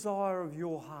the desire of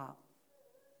your heart?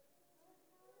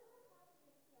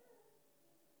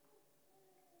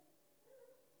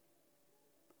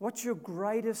 What's your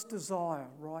greatest desire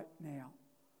right now?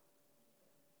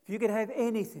 If you could have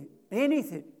anything,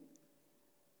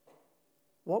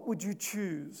 what would you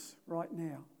choose right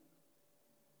now?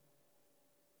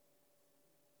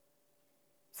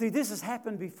 See, this has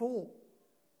happened before.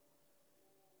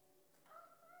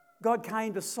 God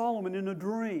came to Solomon in a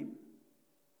dream.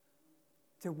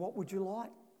 He said, what would you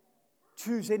like?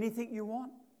 Choose anything you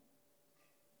want.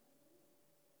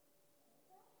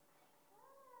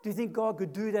 Do you think God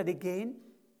could do that again?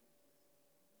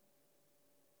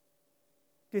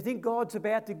 Do you think God's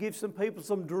about to give some people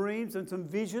some dreams and some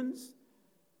visions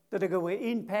that are going to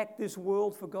impact this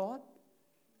world for God?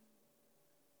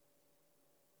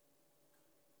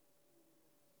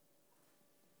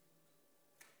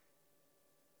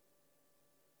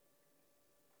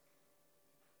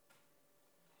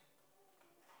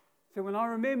 So when I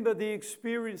remember the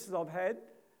experiences I've had,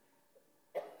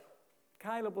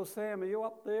 Caleb or Sam, are you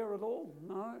up there at all?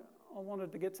 No? I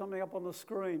wanted to get something up on the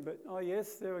screen, but oh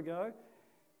yes, there we go.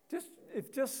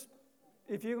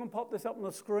 If you can pop this up on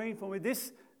the screen for me,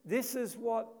 this is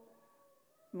what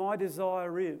my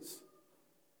desire is.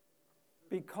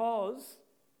 Because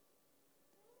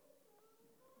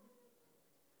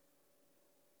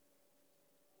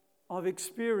I've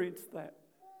experienced that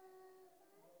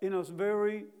in a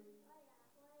very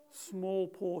small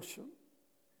portion.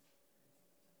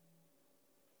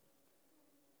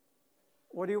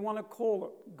 What do you want to call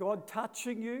it? God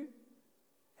touching you?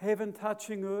 Heaven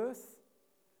touching earth?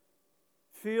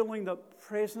 Feeling the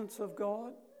presence of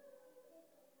God?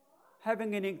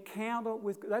 Having an encounter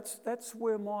with God? That's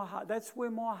where my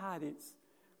heart is.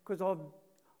 Because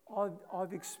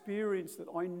I've experienced it.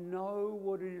 I know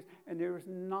what it is, and there is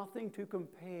nothing to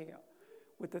compare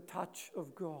with the touch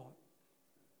of God.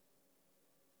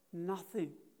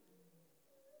 Nothing.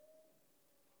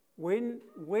 When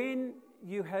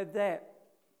you had that,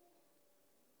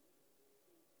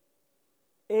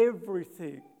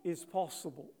 everything is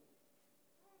possible.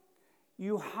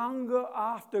 You hunger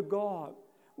after God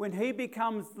when He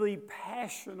becomes the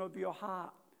passion of your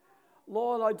heart.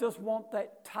 Lord, I just want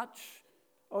that touch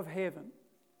of heaven.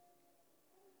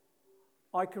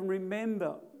 I can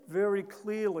remember very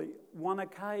clearly one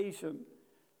occasion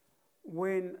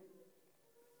when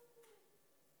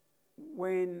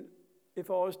if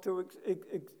I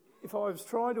was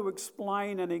trying to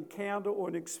explain an encounter or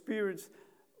an experience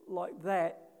like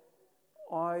that,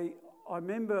 I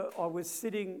remember I was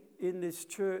sitting in this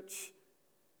church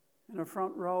in a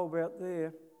front row about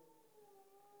there,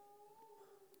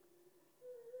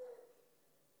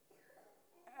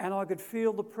 and I could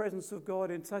feel the presence of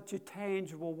God in such a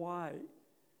tangible way.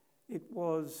 It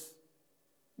was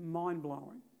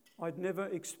mind-blowing. I'd never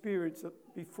experienced it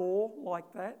before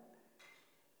like that.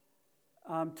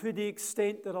 To the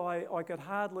extent that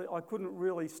I couldn't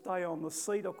really stay on the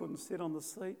seat, I couldn't sit on the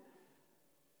seat.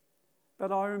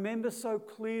 But I remember so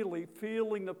clearly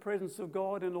feeling the presence of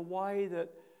God in a way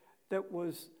that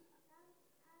was,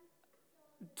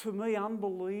 to me,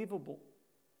 unbelievable.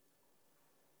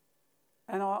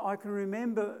 And I can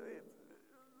remember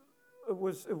it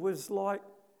was like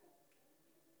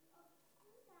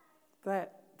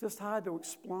that, just hard to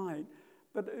explain.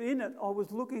 But in it, I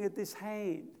was looking at this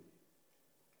hand.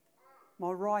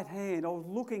 My right hand, I was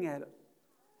looking at it.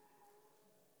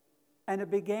 And it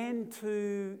began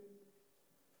to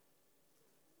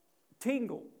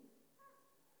tingle.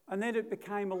 And then it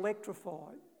became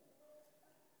electrified.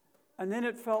 And then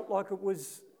it felt like it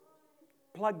was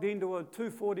plugged into a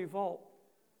 240 volt.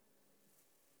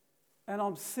 And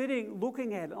I'm sitting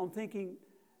looking at it, I'm thinking,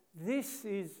 this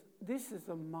is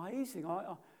amazing.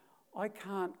 I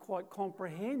can't quite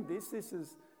comprehend this. This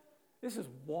is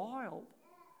wild.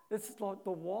 It's like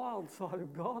the wild side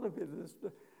of God a bit.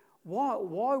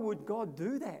 Why would God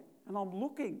do that? And I'm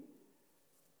looking.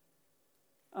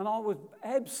 And I was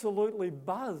absolutely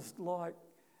buzzed, like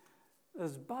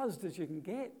as buzzed as you can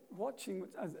get, watching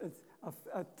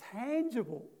a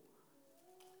tangible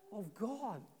of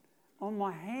God on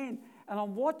my hand. And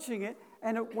I'm watching it,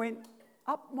 and it went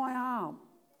up my arm,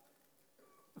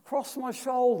 across my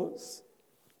shoulders,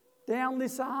 down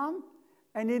this arm,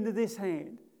 and into this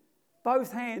hand.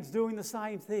 Both hands doing the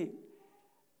same thing.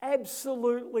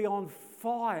 Absolutely on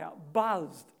fire,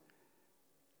 buzzed.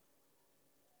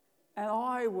 And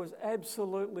I was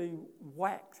absolutely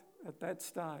whacked at that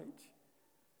stage.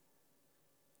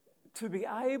 To be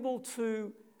able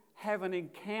to have an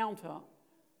encounter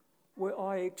where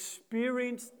I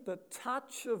experienced the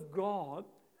touch of God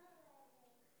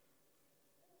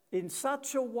in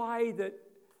such a way that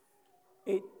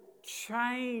it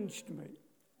changed me.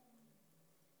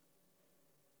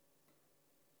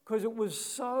 Because it was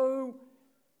so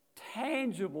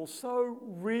tangible, so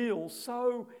real,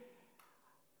 so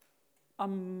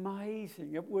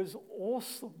amazing. It was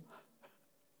awesome.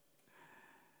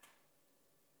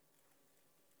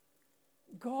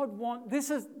 This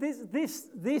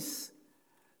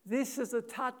is a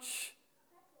touch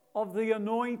of the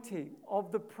anointing,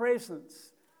 of the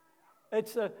presence.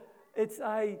 It's a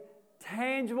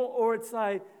tangible, or it's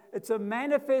a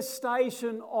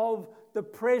manifestation of the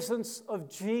presence of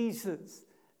Jesus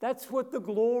That's what the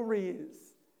glory is.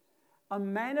 A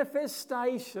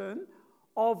manifestation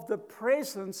of the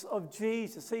presence of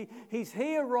Jesus. See, he's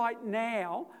here right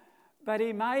now, but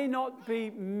he may not be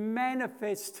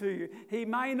manifest to you. He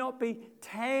may not be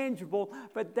tangible,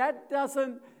 but that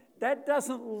doesn't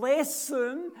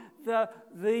lessen the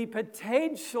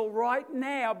potential right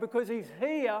now, because he's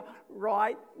here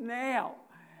right now.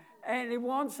 And he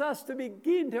wants us to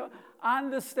begin to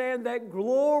understand that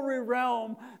glory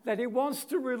realm that he wants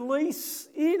to release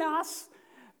in us.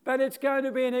 But it's going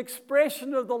to be an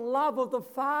expression of the love of the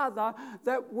Father,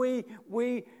 that we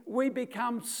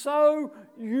become so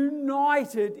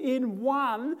united in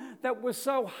one, that we're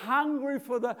so hungry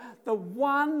for the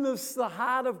oneness, the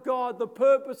heart of God, the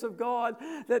purpose of God,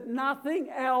 that nothing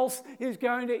else is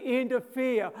going to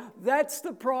interfere. That's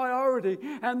the priority.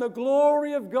 And the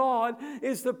glory of God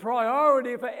is the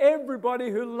priority for everybody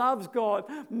who loves God.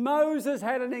 Moses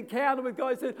had an encounter with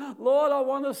God. He said, Lord, I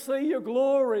want to see your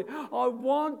glory. I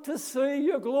want to see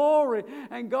your glory.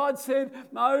 And God said,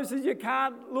 Moses, you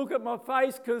can't look at my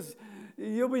face because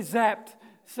you'll be zapped.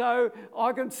 So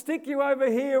I can stick you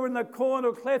over here in the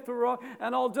corner, cleft of rock,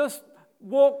 and I'll just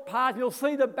walk past. You'll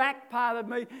see the back part of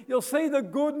me. You'll see the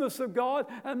goodness of God.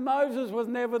 And Moses was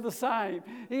never the same.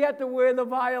 He had to wear the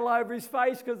veil over his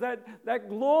face because that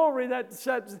glory that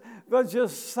was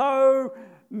just so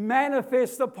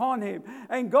manifest upon him.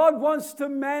 And God wants to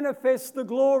manifest the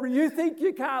glory. You think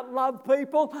you can't love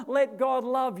people? Let God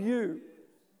love you.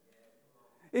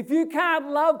 If you can't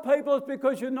love people, it's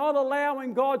because you're not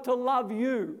allowing God to love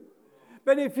you.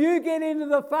 But if you get into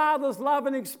the Father's love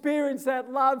and experience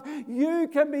that love, you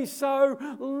can be so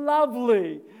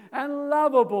lovely and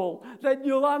lovable that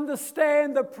you'll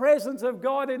understand the presence of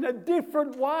God in a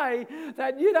different way,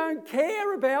 that you don't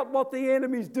care about what the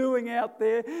enemy's doing out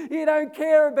there. You don't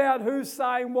care about who's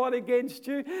saying what against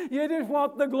you. You just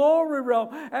want the glory realm.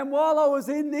 And while I was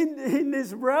in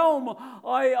this realm,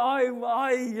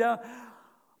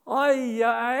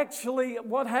 actually,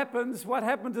 what happens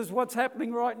is what's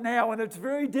happening right now, and it's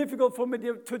very difficult for me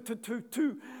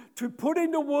to put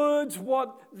into words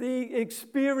what the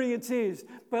experience is.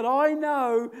 But I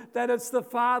know that it's the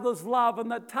Father's love, and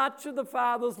the touch of the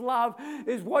Father's love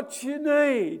is what you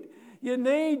need. You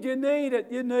need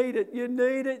it.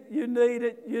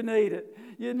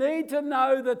 You need to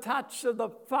know the touch of the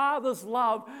Father's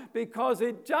love, because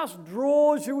it just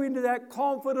draws you into that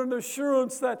confident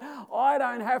assurance that I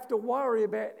don't have to worry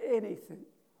about anything.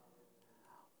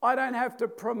 I don't have to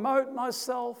promote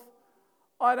myself.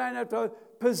 I don't have to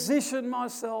position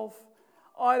myself.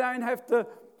 I don't have to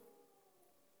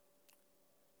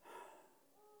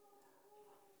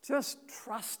just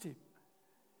trust Him.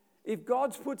 If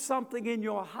God's put something in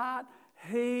your heart,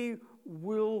 He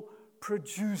will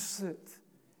produce it.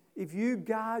 If you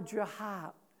guard your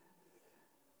heart.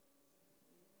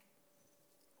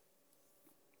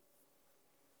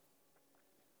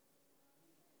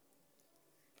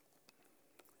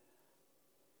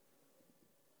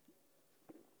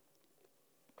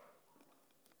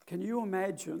 Can you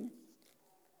imagine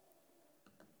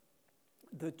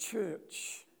the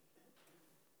church?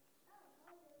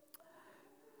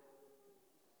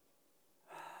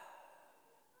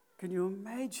 Can you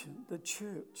imagine the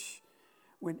church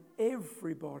when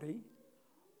everybody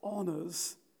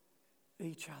honours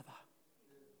each other?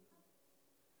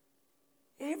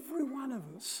 Every one of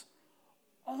us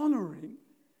honouring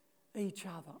each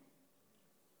other.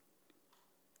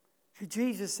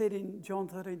 Jesus said in John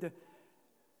 13,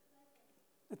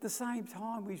 at the same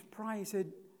time we pray, He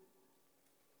said,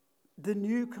 the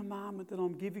new commandment that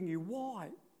I'm giving you. Why?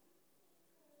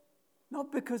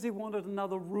 Not because He wanted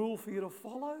another rule for you to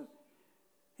follow.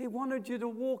 He wanted you to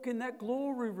walk in that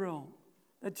glory realm,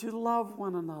 that you love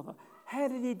one another. How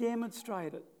did He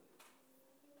demonstrate it?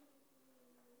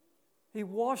 He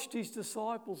washed His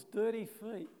disciples' dirty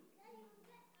feet.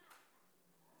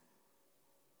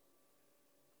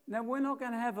 Now, we're not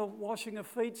going to have a washing of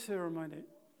feet ceremony.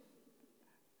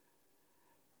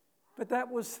 But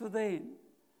that was for them.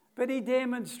 But He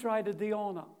demonstrated the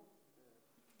honour.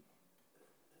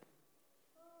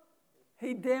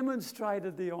 He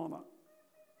demonstrated the honour.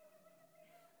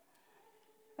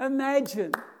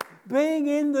 Imagine being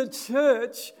in the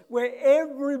church where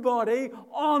everybody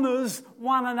honours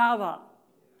one another.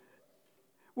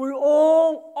 We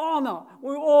all honour.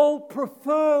 We all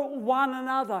prefer one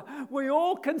another. We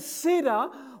all consider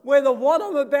whether what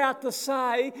I'm about to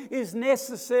say is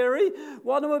necessary,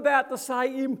 what I'm about to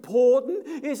say important,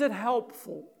 is it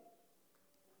helpful?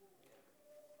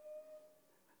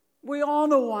 We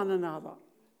honour one another.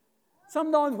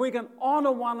 Sometimes we can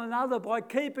honour one another by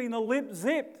keeping the lip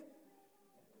zipped.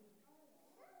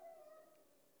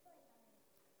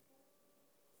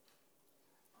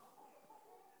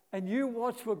 And you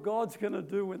watch what God's going to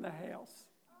do in the house.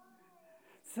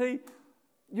 See,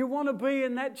 you want to be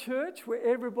in that church where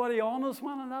everybody honours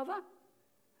one another?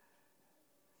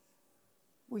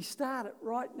 We start it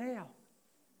right now.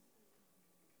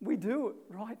 We do it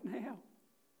right now.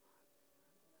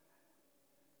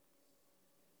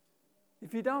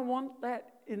 If you don't want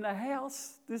that in the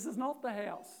house, this is not the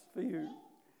house for you.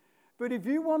 But if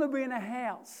you want to be in a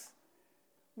house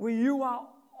where you are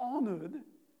honoured,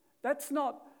 that's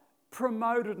not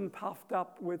promoted and puffed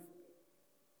up with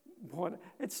what,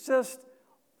 it's just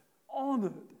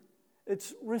honoured.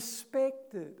 It's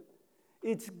respected.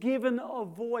 It's given a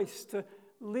voice to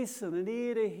listen, an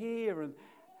ear to hear, and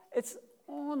it's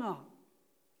honour.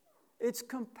 It's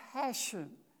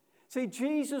compassion. See,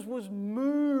 Jesus was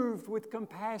moved with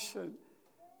compassion.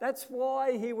 That's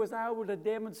why he was able to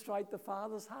demonstrate the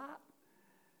Father's heart.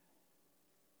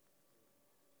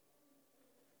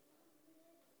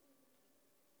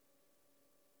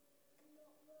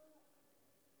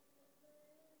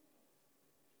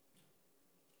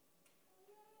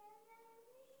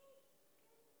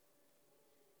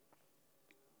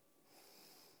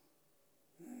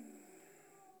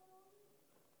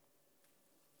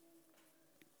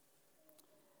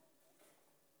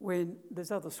 When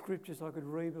there's other scriptures I could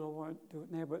read, but I won't do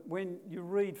it now. But when you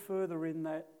read further in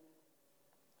that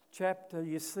chapter,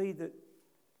 you see that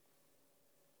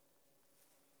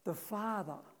the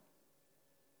Father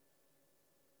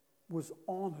was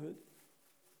honoured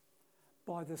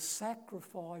by the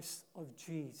sacrifice of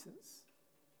Jesus.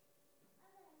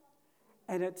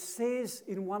 And it says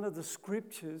in one of the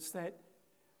scriptures that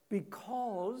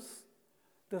because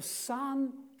the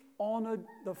Son honoured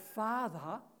the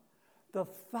Father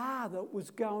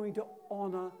was going to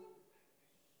honour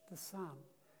the Son.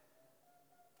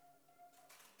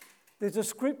 There's a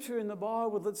scripture in the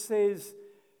Bible that says,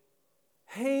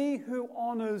 "He who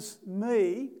honours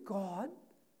me, God,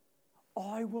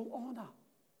 I will honour."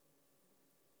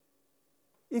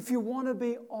 If you want to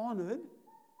be honoured,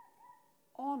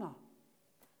 honour.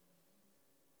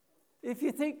 If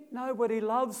you think nobody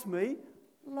loves me,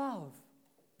 love.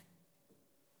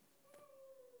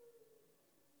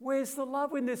 Where's the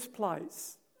love in this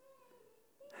place?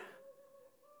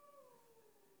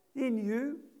 In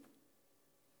you.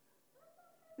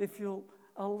 If you'll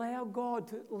allow God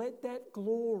to let that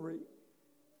glory,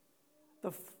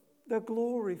 the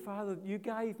glory, Father, you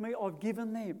gave me, I've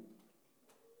given them,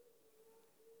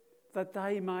 that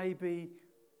they may be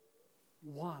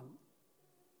one,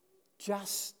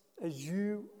 just as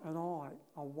you and I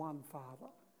are one, Father.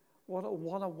 What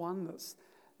a oneness.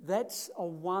 That's a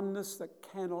oneness that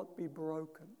cannot be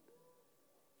broken.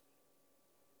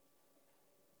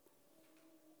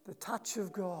 The touch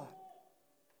of God.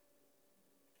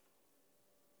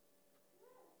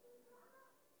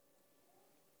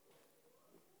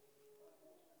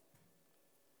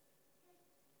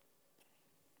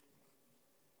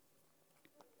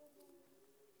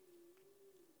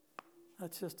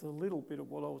 That's just a little bit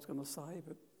of what I was going to say,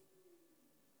 but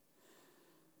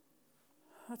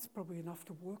that's probably enough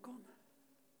to work on.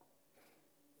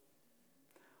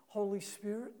 Holy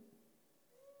Spirit,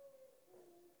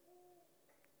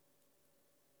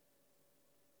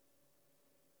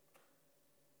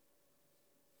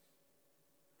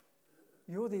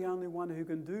 you're the only one who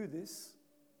can do this.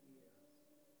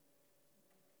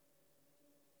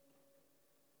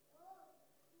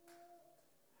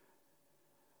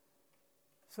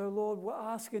 So, Lord, we're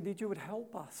asking that you would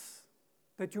help us,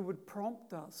 that you would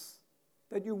prompt us,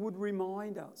 that you would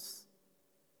remind us,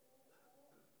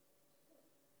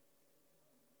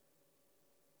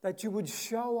 that you would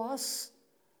show us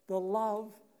the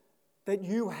love that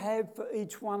you have for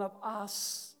each one of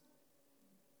us,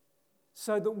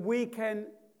 so that we can,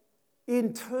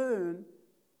 in turn,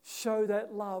 show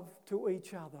that love to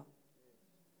each other.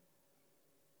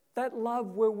 That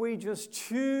love where we just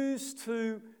choose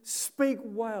to speak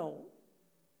well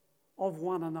of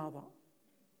one another.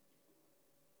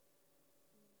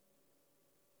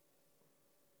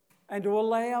 And to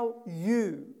allow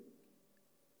you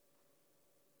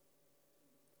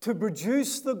to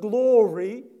produce the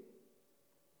glory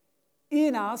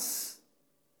in us,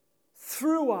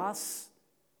 through us,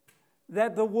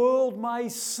 that the world may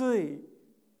see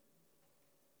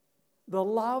the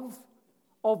love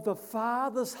of the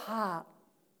Father's heart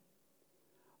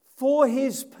for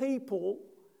his people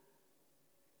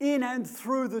in and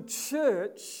through the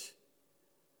church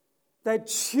that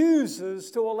chooses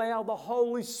to allow the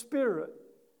Holy Spirit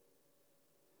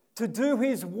to do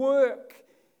his work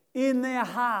in their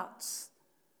hearts,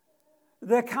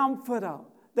 the Comforter,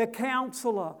 the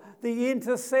counselor, the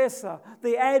intercessor,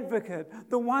 the advocate,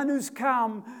 the one who's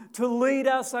come to lead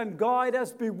us and guide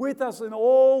us, be with us in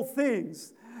all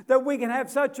things, that we can have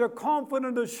such a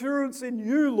confident assurance in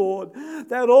you, Lord,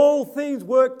 that all things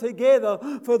work together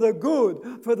for the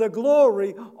good, for the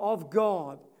glory of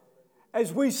God.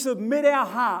 As we submit our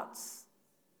hearts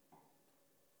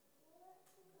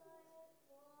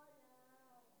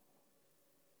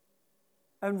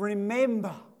and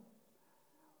remember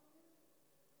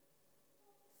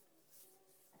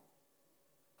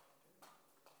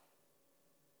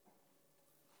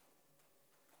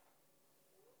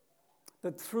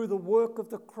that through the work of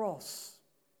the cross,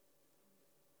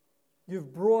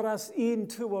 you've brought us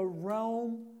into a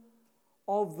realm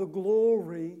of the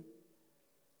glory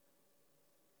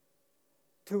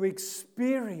to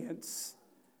experience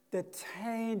the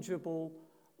tangible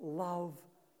love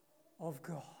of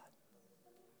God.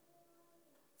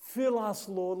 Fill us,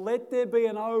 Lord. Let there be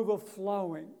an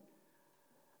overflowing,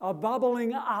 a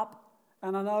bubbling up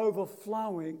and an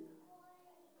overflowing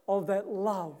of that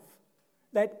love,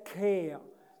 that care,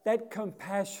 that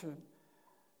compassion,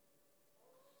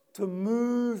 to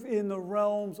move in the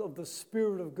realms of the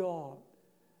Spirit of God,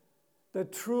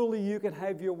 that truly you can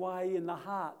have your way in the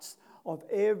hearts of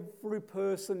every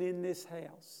person in this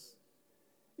house.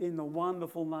 In the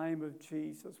wonderful name of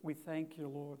Jesus, we thank you,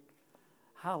 Lord.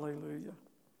 Hallelujah.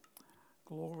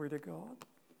 Glory to God.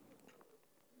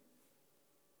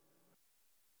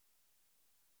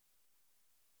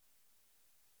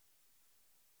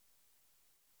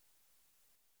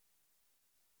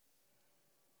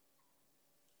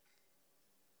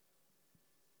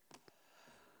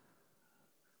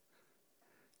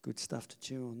 Good stuff to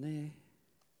chew on there.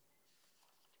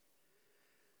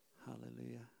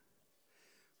 Hallelujah.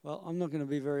 Well, I'm not going to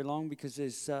be very long because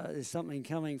there's something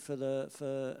coming for the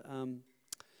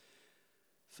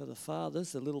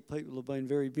fathers. The little people have been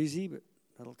very busy, but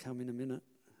that'll come in a minute.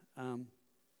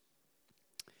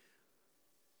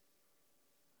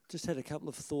 Just had a couple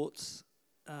of thoughts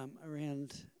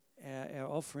around our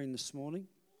offering this morning,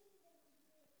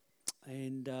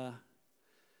 and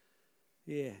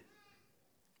yeah.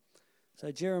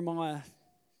 So Jeremiah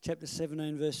chapter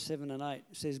 17, verse 7 and 8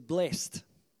 says, "Blessed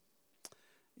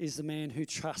is the man who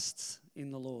trusts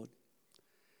in the Lord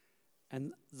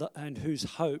and whose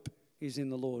hope is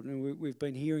in the Lord." And we've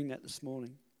been hearing that this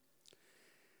morning.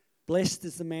 Blessed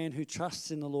is the man who trusts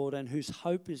in the Lord and whose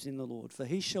hope is in the Lord, for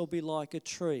he shall be like a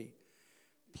tree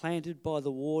planted by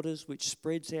the waters, which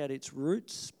spreads out its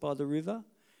roots by the river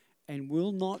and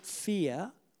will not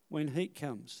fear when heat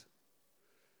comes.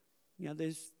 You know,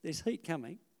 there's heat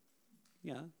coming.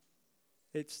 You know,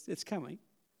 it's coming.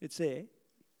 It's there.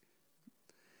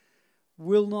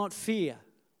 Will not fear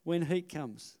when heat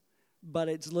comes, but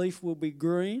its leaf will be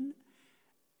green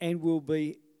and will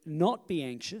not be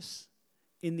anxious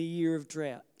in the year of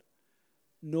drought,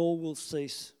 nor will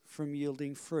cease from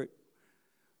yielding fruit.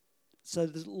 So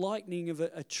the likening of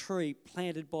a tree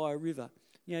planted by a river.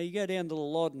 You know, you go down to the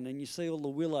Loddon and you see all the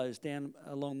willows down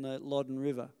along the Loddon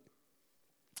River.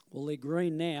 Well, they're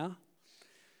green now,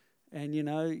 and you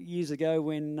know, years ago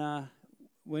when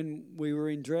we were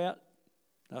in drought,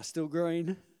 they're still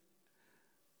green.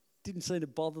 Didn't seem to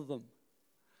bother them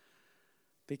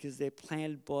because they're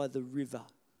planted by the river,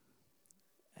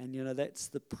 and you know that's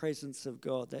the presence of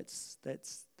God. That's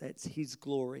His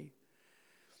glory.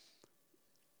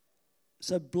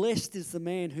 So blessed is the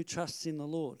man who trusts in the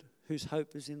Lord, whose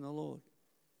hope is in the Lord.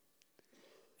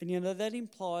 And you know that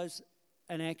implies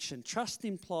an action. Trust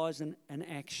implies an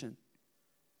action.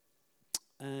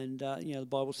 And, you know, the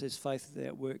Bible says faith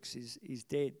without works is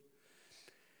dead.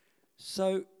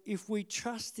 So if we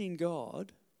trust in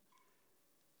God,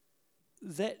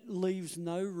 that leaves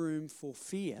no room for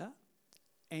fear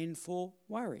and for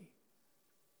worry.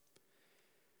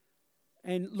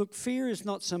 And look, fear is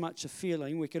not so much a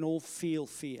feeling. We can all feel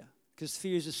fear because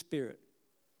fear is a spirit.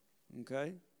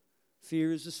 Okay?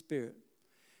 Fear is a spirit.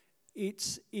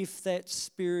 It's if that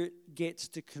spirit gets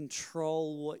to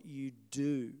control what you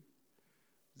do,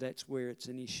 that's where it's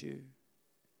an issue.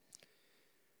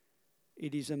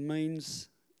 It is a means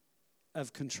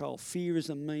of control. Fear is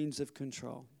a means of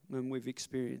control, and we've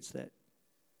experienced that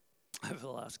over the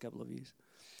last couple of years.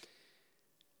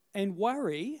 And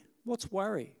worry, what's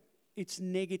worry? It's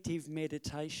negative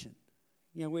meditation.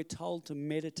 You know, we're told to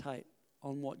meditate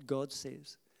on what God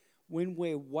says. When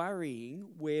we're worrying,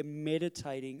 we're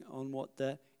meditating on what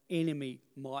the enemy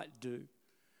might do.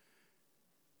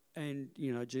 And,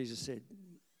 you know, Jesus said,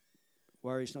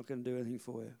 worry's not going to do anything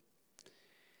for you.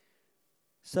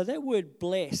 So that word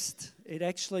blessed, it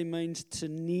actually means to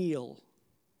kneel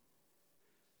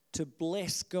to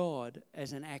bless God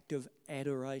as an act of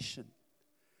adoration.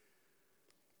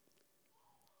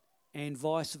 And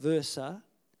vice versa,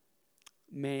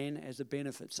 man as a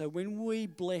benefit. So when we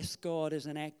bless God as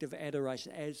an act of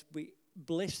adoration, as we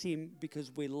bless him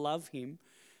because we love him,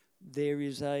 there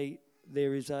is a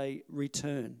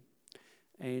return.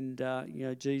 And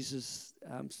Jesus,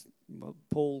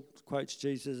 Paul quotes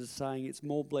Jesus as saying, it's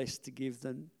more blessed to give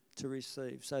than to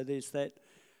receive. So there's that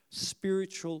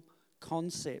spiritual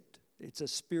concept. It's a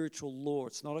spiritual law.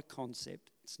 It's not a concept.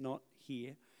 It's not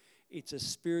here. It's a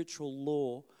spiritual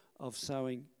law of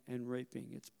sowing and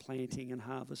reaping. It's planting and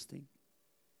harvesting.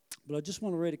 But I just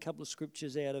want to read a couple of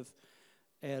scriptures out of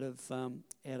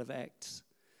Acts,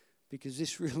 because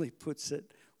this really puts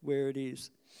it where it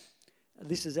is.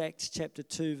 This is Acts chapter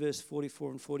 2, verse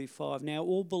 44 and 45. Now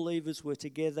all believers were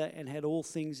together and had all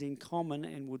things in common,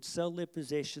 and would sell their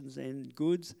possessions and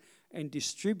goods and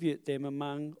distribute them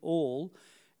among all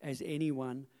as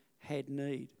anyone had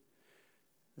need.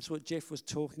 That's what Geoff was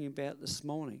talking about this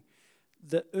morning.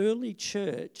 The early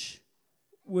church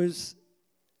was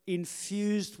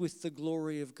infused with the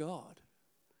glory of God.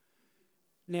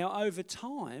 Now, over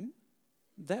time,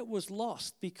 that was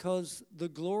lost because the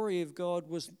glory of God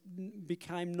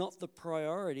became not the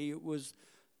priority. It was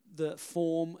the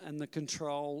form and the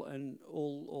control and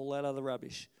all that other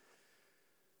rubbish.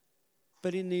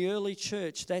 But in the early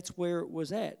church, that's where it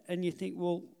was at. And you think,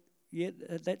 well, yeah,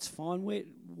 that's fine.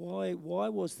 Why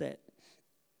was that?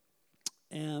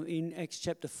 In Acts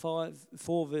chapter 4,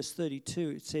 verse 32,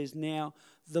 it says, now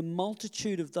the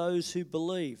multitude of those who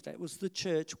believed, that was the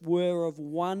church, were of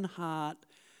one heart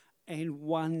and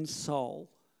one soul.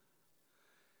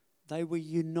 They were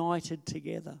united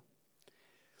together.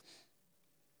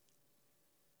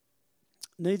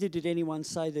 Neither did anyone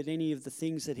say that any of the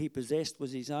things that he possessed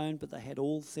was his own, but they had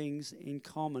all things in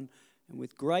common. And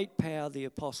with great power the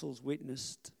apostles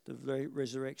witnessed the very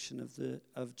resurrection of the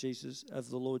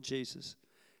Lord Jesus.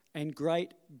 And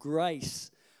great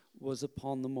grace was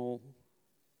upon them all.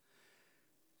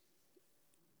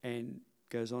 And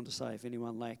goes on to say, if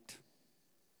anyone lacked,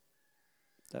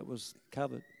 that was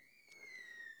covered.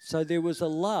 So there was a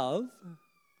love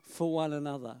for one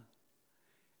another,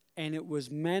 and it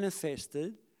was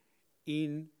manifested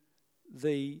in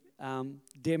the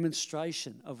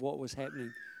demonstration of what was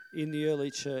happening in the early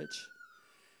church.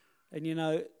 And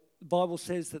the Bible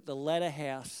says that the latter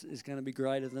house is going to be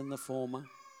greater than the former.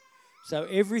 So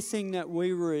everything that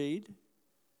we read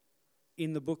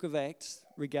in the book of Acts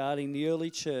regarding the early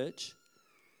church,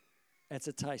 that's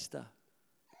a taster,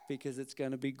 because it's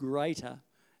going to be greater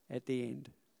at the end.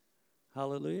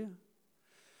 Hallelujah.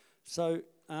 So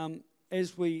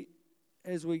as we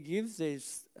give,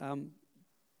 there's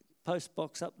post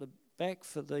box up the back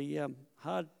for the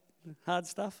hard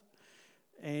stuff,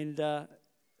 and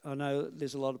I know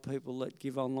there's a lot of people that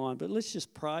give online, but let's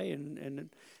just pray, and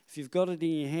if you've got it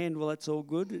in your hand, well, that's all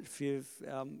good. If you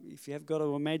have got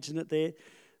to imagine it there,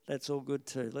 that's all good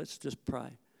too. Let's just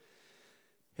pray.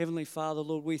 Heavenly Father,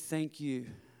 Lord, we thank you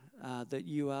that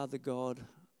you are the God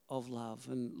of love,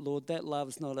 and Lord, that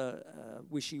love's not a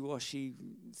wishy-washy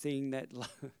thing.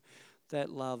 That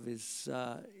love is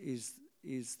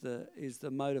the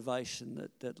motivation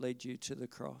that led you to the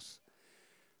cross.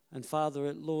 And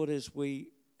Father, Lord, as we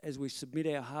submit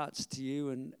our hearts to you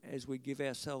and as we give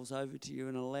ourselves over to you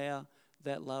and allow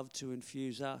that love to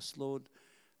infuse us, Lord,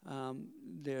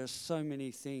 there are so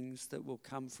many things that will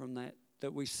come from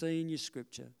that we see in your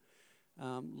scripture,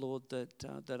 Lord,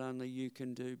 that only you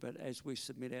can do, but as we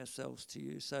submit ourselves to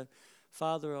you. So,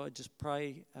 Father, I just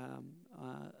pray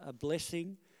a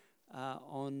blessing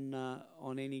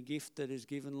on any gift that is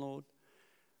given, Lord.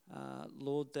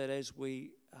 Lord, that as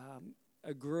we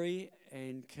agree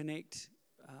and connect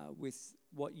with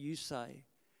what you say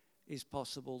is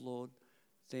possible, Lord,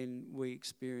 then we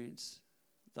experience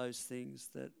those things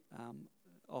that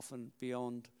often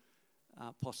beyond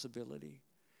possibility.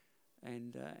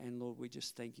 And Lord, we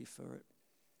just thank you for it.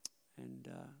 And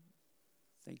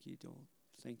thank you, Lord.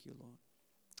 Thank you, Lord.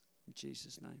 In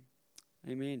Jesus' name.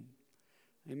 Amen.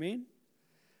 Amen.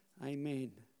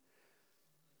 Amen.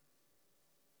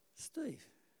 Steve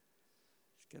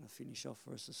is going to finish off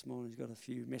for us this morning. He's got a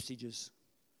few messages.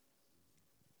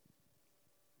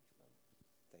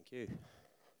 Thank you.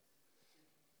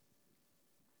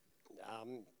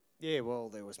 Well,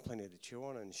 there was plenty to chew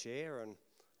on and share and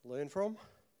learn from.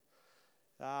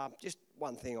 Just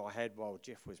one thing I had while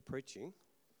Geoff was preaching,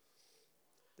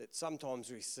 that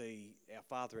sometimes we see our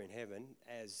Father in heaven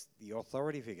as the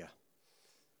authority figure.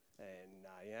 And,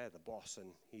 the boss,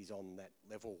 and he's on that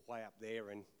level way up there,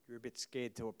 and you're a bit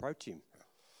scared to approach him.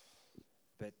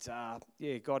 But,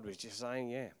 God was just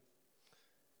saying,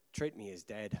 treat me as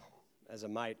dad, as a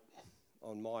mate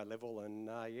on my level, and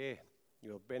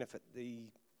you'll benefit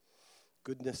the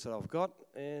goodness that I've got,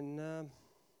 and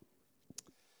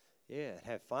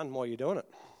have fun while you're doing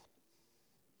it.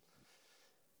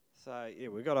 So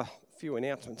we've got a few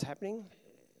announcements happening.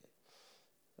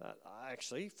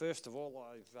 Actually, first of all,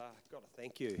 I've got to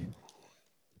thank you.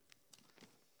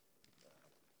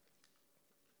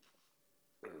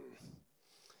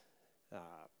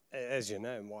 As you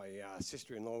know, my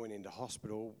sister-in-law went into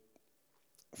hospital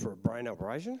for a brain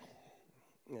operation.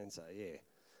 And so,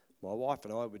 my wife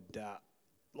and I would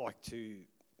like to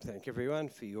thank everyone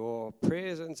for your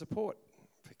prayers and support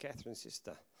for Catherine's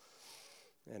sister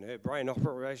and her brain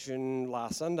operation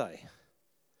last Sunday.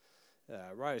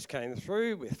 Rose came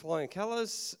through with flying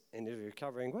colours and is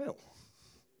recovering well.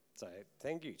 So,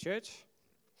 thank you, church.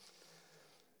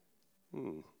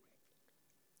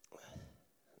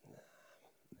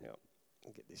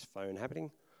 I'll get this phone happening.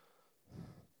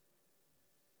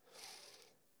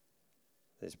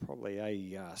 There's probably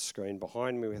a screen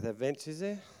behind me with events, is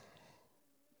there?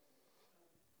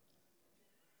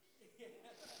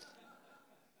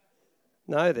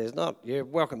 No, there's not. You're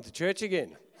welcome to church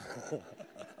again. Can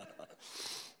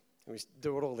we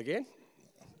do it all again?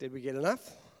 Did we get enough?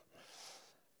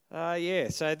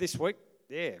 So this week,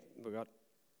 we've got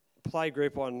play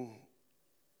group on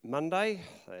Monday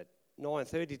at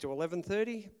 9:30 to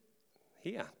 11:30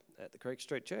 here at the Creek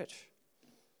Street Church.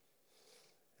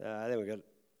 Then we've got a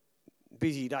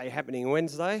busy day happening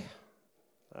Wednesday.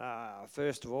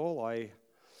 First of all,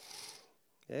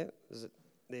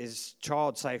 there's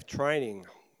child safe training.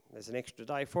 There's an extra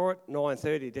day for it,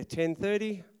 9:30 to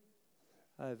 10:30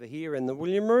 over here in the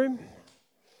William Room.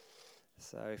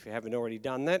 So if you haven't already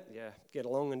done that, get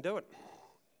along and do it.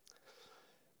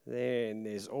 Then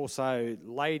there's also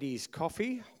ladies'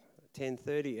 coffee,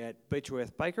 10:30 at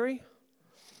Beechworth Bakery.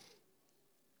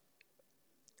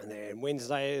 And then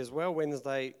Wednesday as well,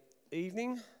 Wednesday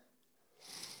evening,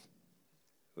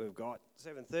 we've got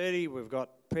 7:30, we've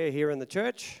got prayer here in the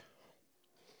church.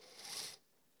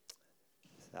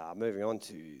 Moving on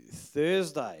to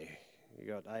Thursday, we've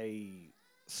got a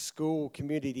school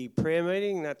community prayer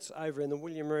meeting. That's over in the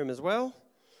William Room as well.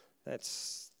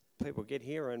 That's people get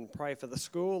here and pray for the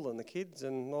school and the kids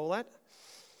and all that.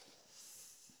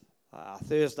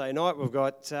 Thursday night, we've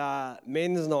got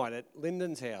men's night at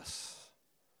Lyndon's house.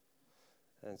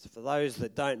 And so for those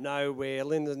that don't know where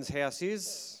Lyndon's house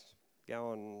is,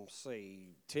 go and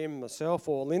see Tim, myself,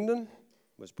 or Lyndon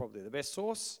was probably the best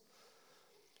source.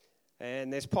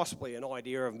 And there's possibly an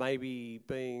idea of maybe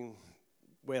being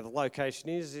where the location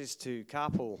is to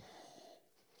carpool.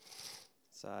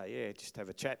 So just have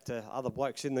a chat to other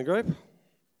blokes in the group.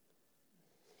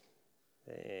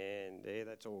 And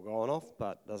that's all gone off,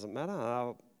 but doesn't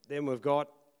matter. Then we've got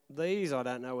these. I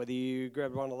don't know whether you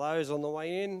grabbed one of those on the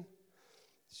way in.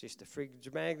 It's just a fridge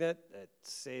magnet. It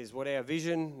says what our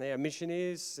vision, our mission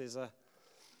is. There's a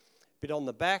bit on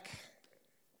the back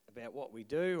about what we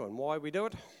do and why we do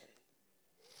it.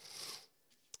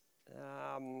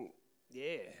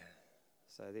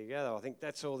 So there you go. I think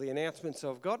that's all the announcements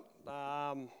I've got.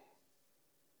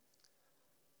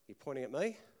 You're pointing at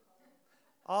me?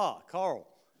 Coral.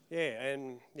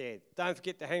 Don't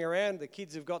forget to hang around. The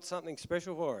kids have got something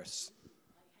special for us.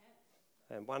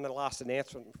 And one last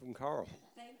announcement from Coral.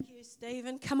 Thank you,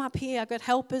 Stephen. Come up here. I've got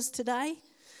helpers today.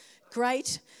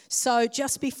 Great. So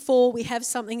just before we have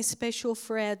something special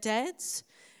for our dads,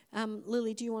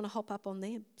 Lily, do you want to hop up on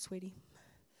there, sweetie?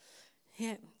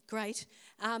 Yeah, great.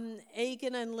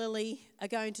 Egan and Lily are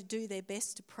going to do their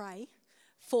best to pray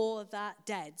for the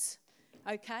dads.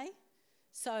 Okay?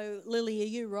 So, Lily, are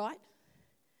you right?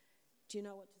 Do you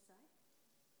know what to say?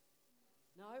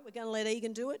 No? We're going to let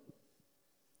Egan do it?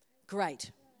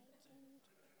 Great.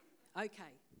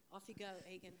 Okay, off you go,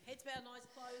 Egan. Heads bowed, eyes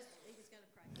closed. Egan's going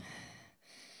to pray.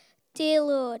 Dear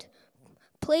Lord,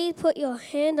 please put your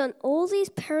hand on all these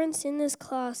parents in this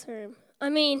classroom.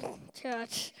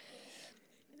 Church.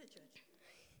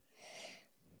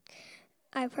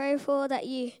 I pray for that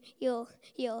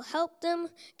you'll help them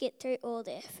get through all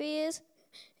their fears.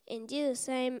 In Jesus'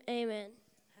 name, amen.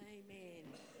 Amen.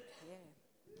 Yeah.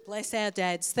 Bless our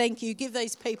dads. Thank you. Give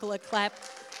these people a clap.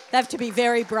 They have to be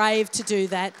very brave to do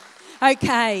that.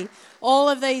 Okay, all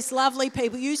of these lovely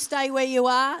people, you stay where you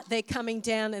are. They're coming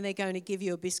down and they're going to give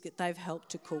you a biscuit they've helped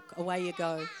to cook. Away you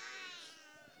go.